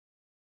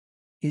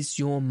 "Is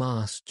your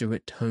master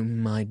at home,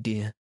 my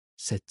dear?"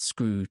 said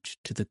Scrooge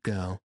to the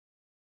girl.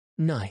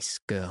 "Nice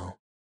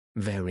girl,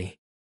 very."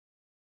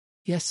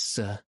 "Yes,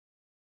 sir."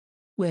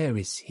 "Where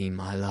is he,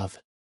 my love?"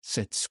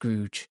 said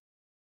Scrooge.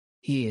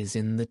 "He is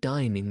in the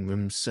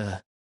dining-room,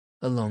 sir,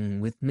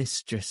 along with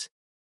mistress.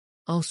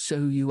 I'll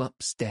show you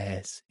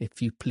upstairs, if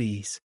you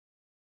please."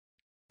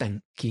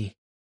 "Thank ye.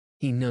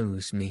 He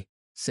knows me,"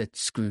 said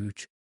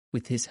Scrooge,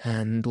 with his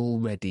hand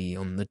already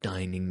on the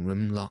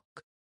dining-room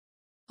lock.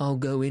 "I'll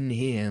go in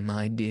here,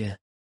 my dear."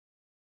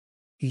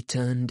 He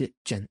turned it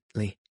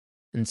gently,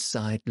 and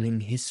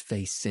sidling his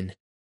face in,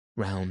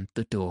 round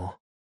the door.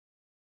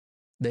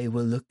 They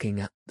were looking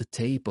at the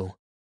table,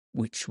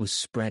 which was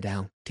spread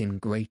out in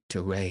great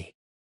array,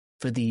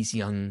 for these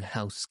young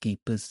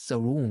housekeepers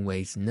are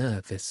always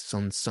nervous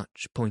on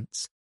such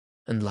points,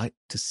 and like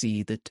to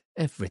see that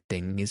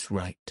everything is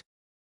right.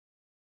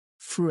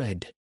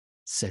 "Fred,"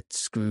 said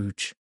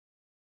Scrooge.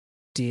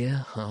 Dear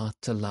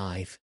heart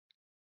alive,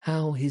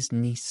 how his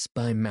niece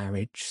by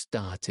marriage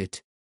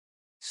started.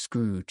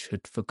 Scrooge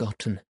had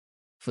forgotten,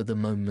 for the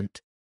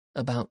moment,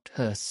 about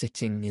her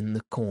sitting in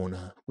the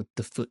corner with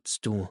the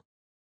footstool,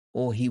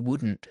 or he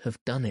wouldn't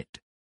have done it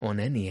on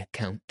any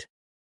account.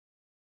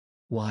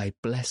 "Why,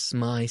 bless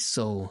my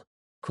soul,"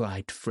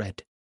 cried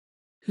Fred.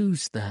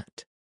 "Who's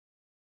that?"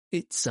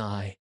 "It's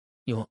I,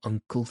 your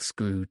Uncle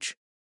Scrooge.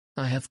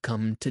 I have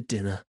come to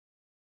dinner.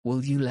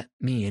 Will you let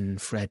me in,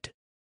 Fred?"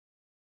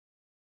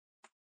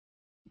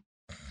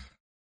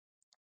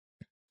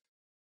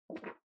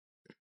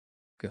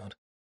 God.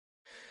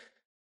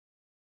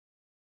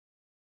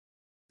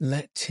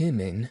 Let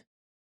him in?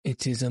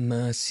 It is a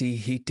mercy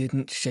he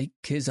didn't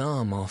shake his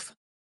arm off.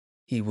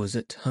 He was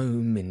at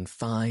home in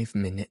 5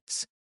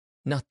 minutes.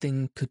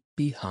 Nothing could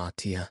be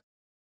heartier.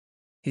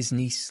 His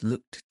niece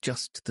looked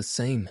just the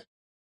same.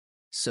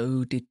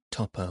 So did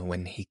Topper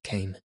when he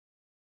came.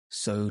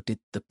 So did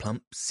the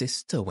plump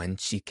sister when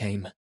she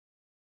came.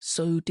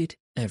 So did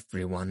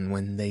everyone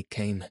when they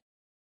came.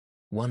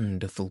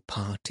 Wonderful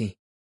party,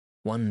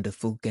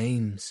 wonderful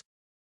games,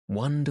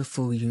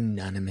 wonderful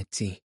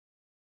unanimity,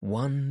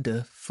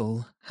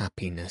 wonderful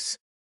happiness.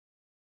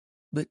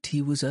 But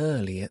he was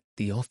early at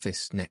the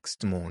office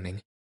next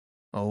morning.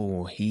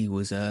 Oh, he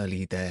was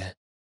early there.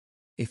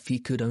 If he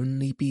could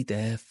only be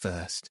there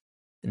first,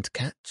 and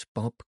catch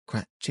Bob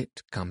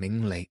Cratchit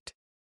coming late.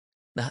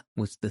 That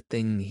was the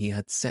thing he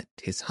had set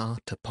his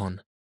heart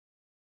upon.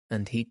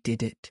 And he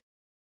did it.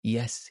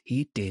 Yes,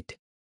 he did.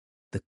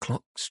 The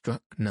clock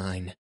struck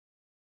 9.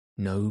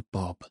 No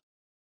Bob.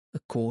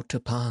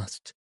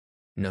 1:15.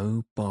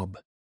 No Bob.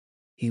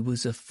 He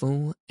was a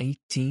full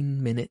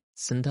 18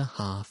 minutes and a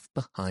half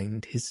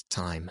behind his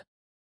time.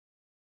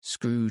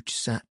 Scrooge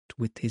sat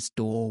with his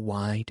door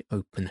wide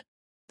open,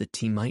 that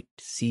he might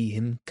see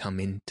him come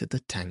into the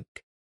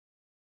tank.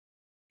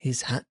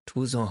 His hat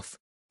was off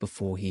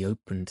before he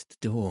opened the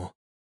door.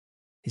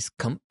 His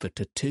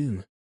comforter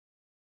too.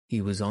 He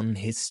was on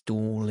his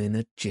stool in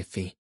a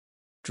jiffy,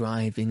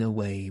 driving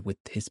away with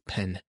his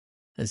pen,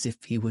 as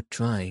if he were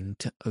trying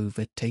to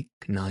overtake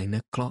 9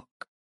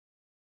 o'clock.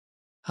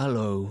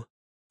 "Hullo,"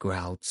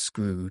 growled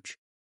Scrooge,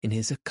 in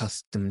his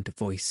accustomed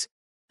voice,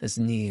 as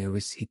near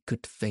as he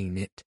could feign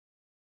it.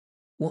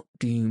 "What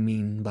do you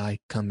mean by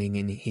coming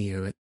in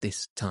here at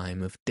this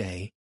time of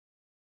day?"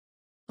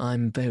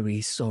 "I'm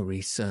very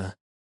sorry, sir,"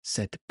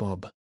 said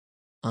Bob.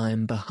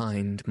 "I'm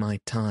behind my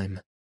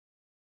time."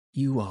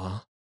 "You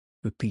are?"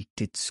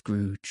 repeated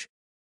Scrooge.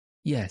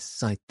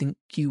 "Yes, I think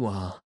you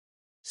are.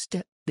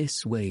 Step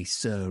this way,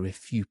 sir,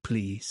 if you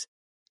please."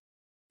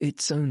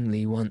 "It's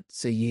only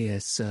once a year,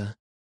 sir,"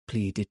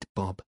 pleaded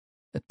Bob,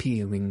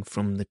 appearing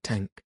from the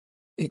tank.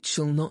 "It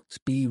shall not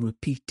be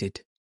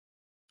repeated.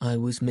 I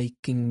was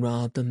making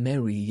rather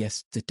merry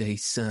yesterday,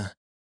 sir."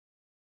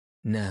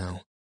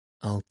 "Now,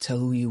 I'll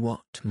tell you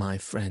what, my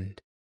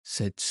friend,"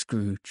 said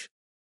Scrooge.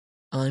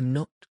 "I'm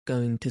not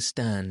going to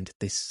stand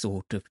this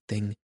sort of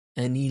thing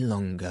any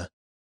longer,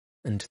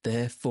 and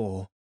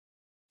therefore,"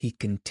 he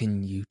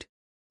continued,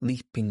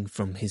 leaping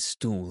from his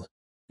stool,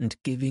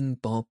 and giving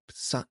Bob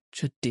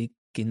such a dig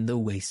in the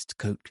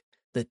waistcoat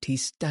that he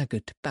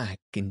staggered back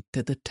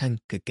into the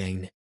tank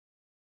again,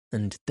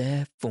 "and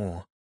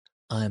therefore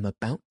I am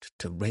about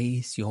to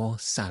raise your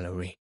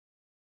salary."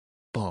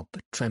 Bob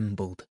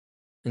trembled,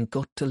 and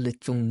got a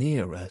little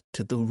nearer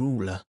to the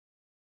ruler.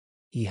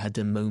 He had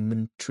a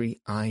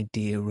momentary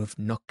idea of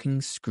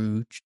knocking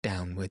Scrooge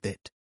down with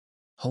it,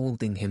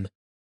 holding him,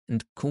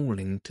 and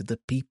calling to the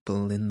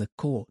people in the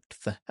court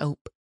for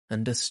help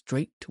and a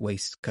strait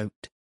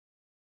waistcoat.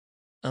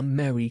 "A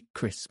Merry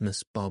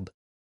Christmas, Bob,"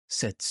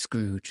 said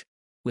Scrooge,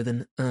 with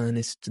an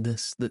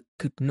earnestness that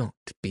could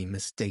not be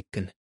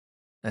mistaken,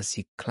 as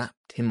he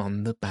clapped him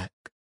on the back.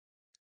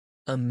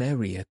 "A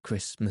merrier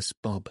Christmas,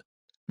 Bob,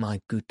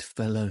 my good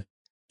fellow,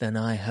 than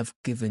I have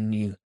given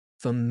you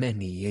for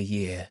many a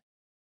year.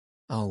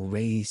 I'll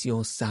raise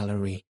your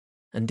salary,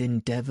 and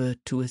endeavour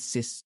to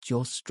assist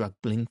your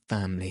struggling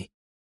family,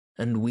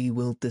 and we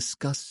will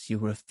discuss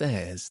your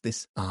affairs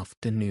this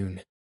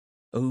afternoon,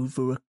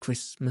 over a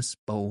Christmas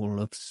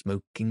bowl of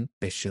smoking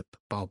bishop,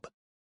 Bob.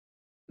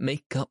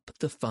 Make up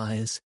the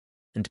fires,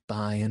 and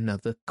buy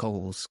another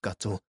coal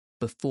scuttle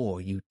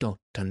before you dot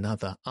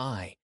another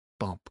I,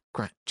 Bob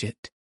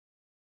Cratchit."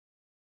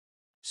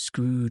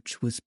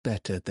 Scrooge was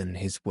better than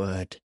his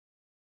word.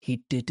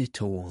 He did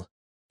it all,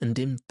 and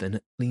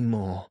infinitely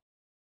more,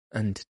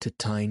 and to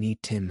Tiny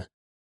Tim,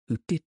 who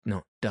did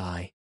not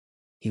die,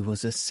 he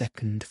was a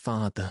second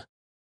father.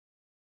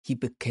 He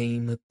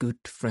became a good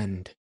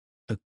friend,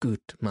 a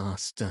good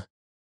master,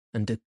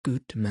 and a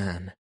good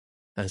man,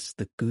 as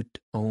the good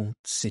old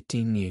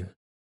city knew,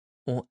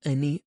 or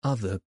any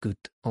other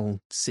good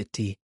old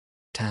city,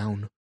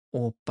 town,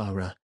 or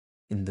borough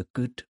in the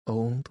good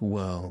old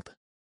world.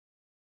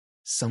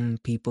 Some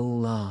people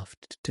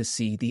laughed to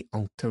see the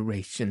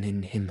alteration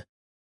in him,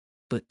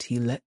 but he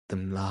let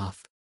them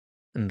laugh,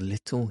 and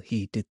little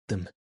heeded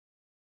them,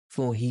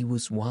 for he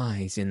was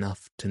wise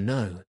enough to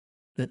know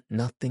that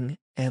nothing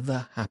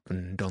ever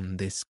happened on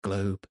this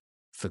globe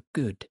for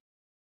good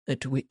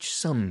at which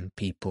some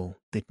people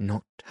did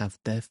not have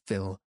their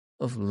fill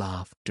of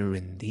laughter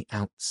in the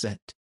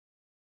outset,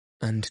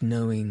 and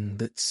knowing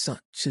that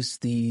such as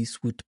these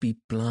would be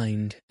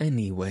blind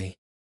anyway,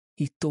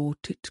 he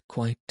thought it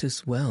quite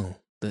as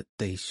well that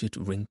they should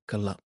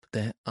wrinkle up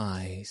their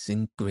eyes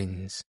in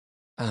grins,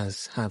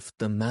 as have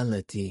the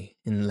malady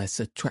in less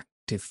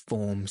attractive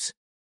forms.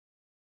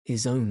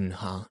 His own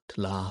heart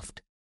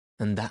laughed,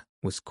 and that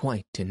was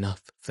quite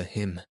enough for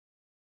him.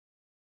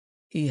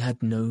 He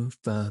had no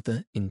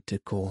further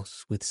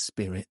intercourse with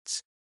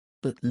spirits,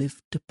 but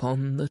lived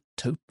upon the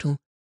total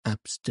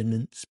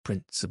abstinence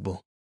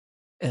principle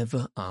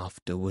ever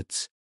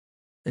afterwards,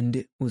 and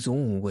it was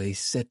always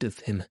said of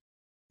him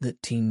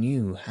that he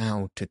knew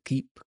how to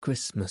keep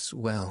Christmas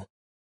well,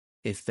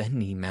 if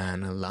any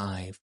man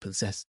alive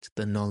possessed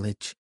the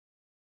knowledge.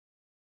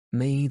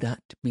 May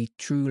that be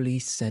truly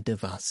said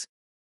of us,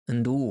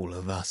 and all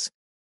of us,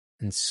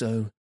 and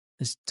so,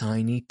 as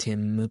Tiny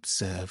Tim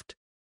observed,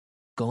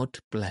 God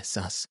bless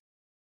us,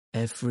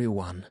 every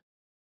one.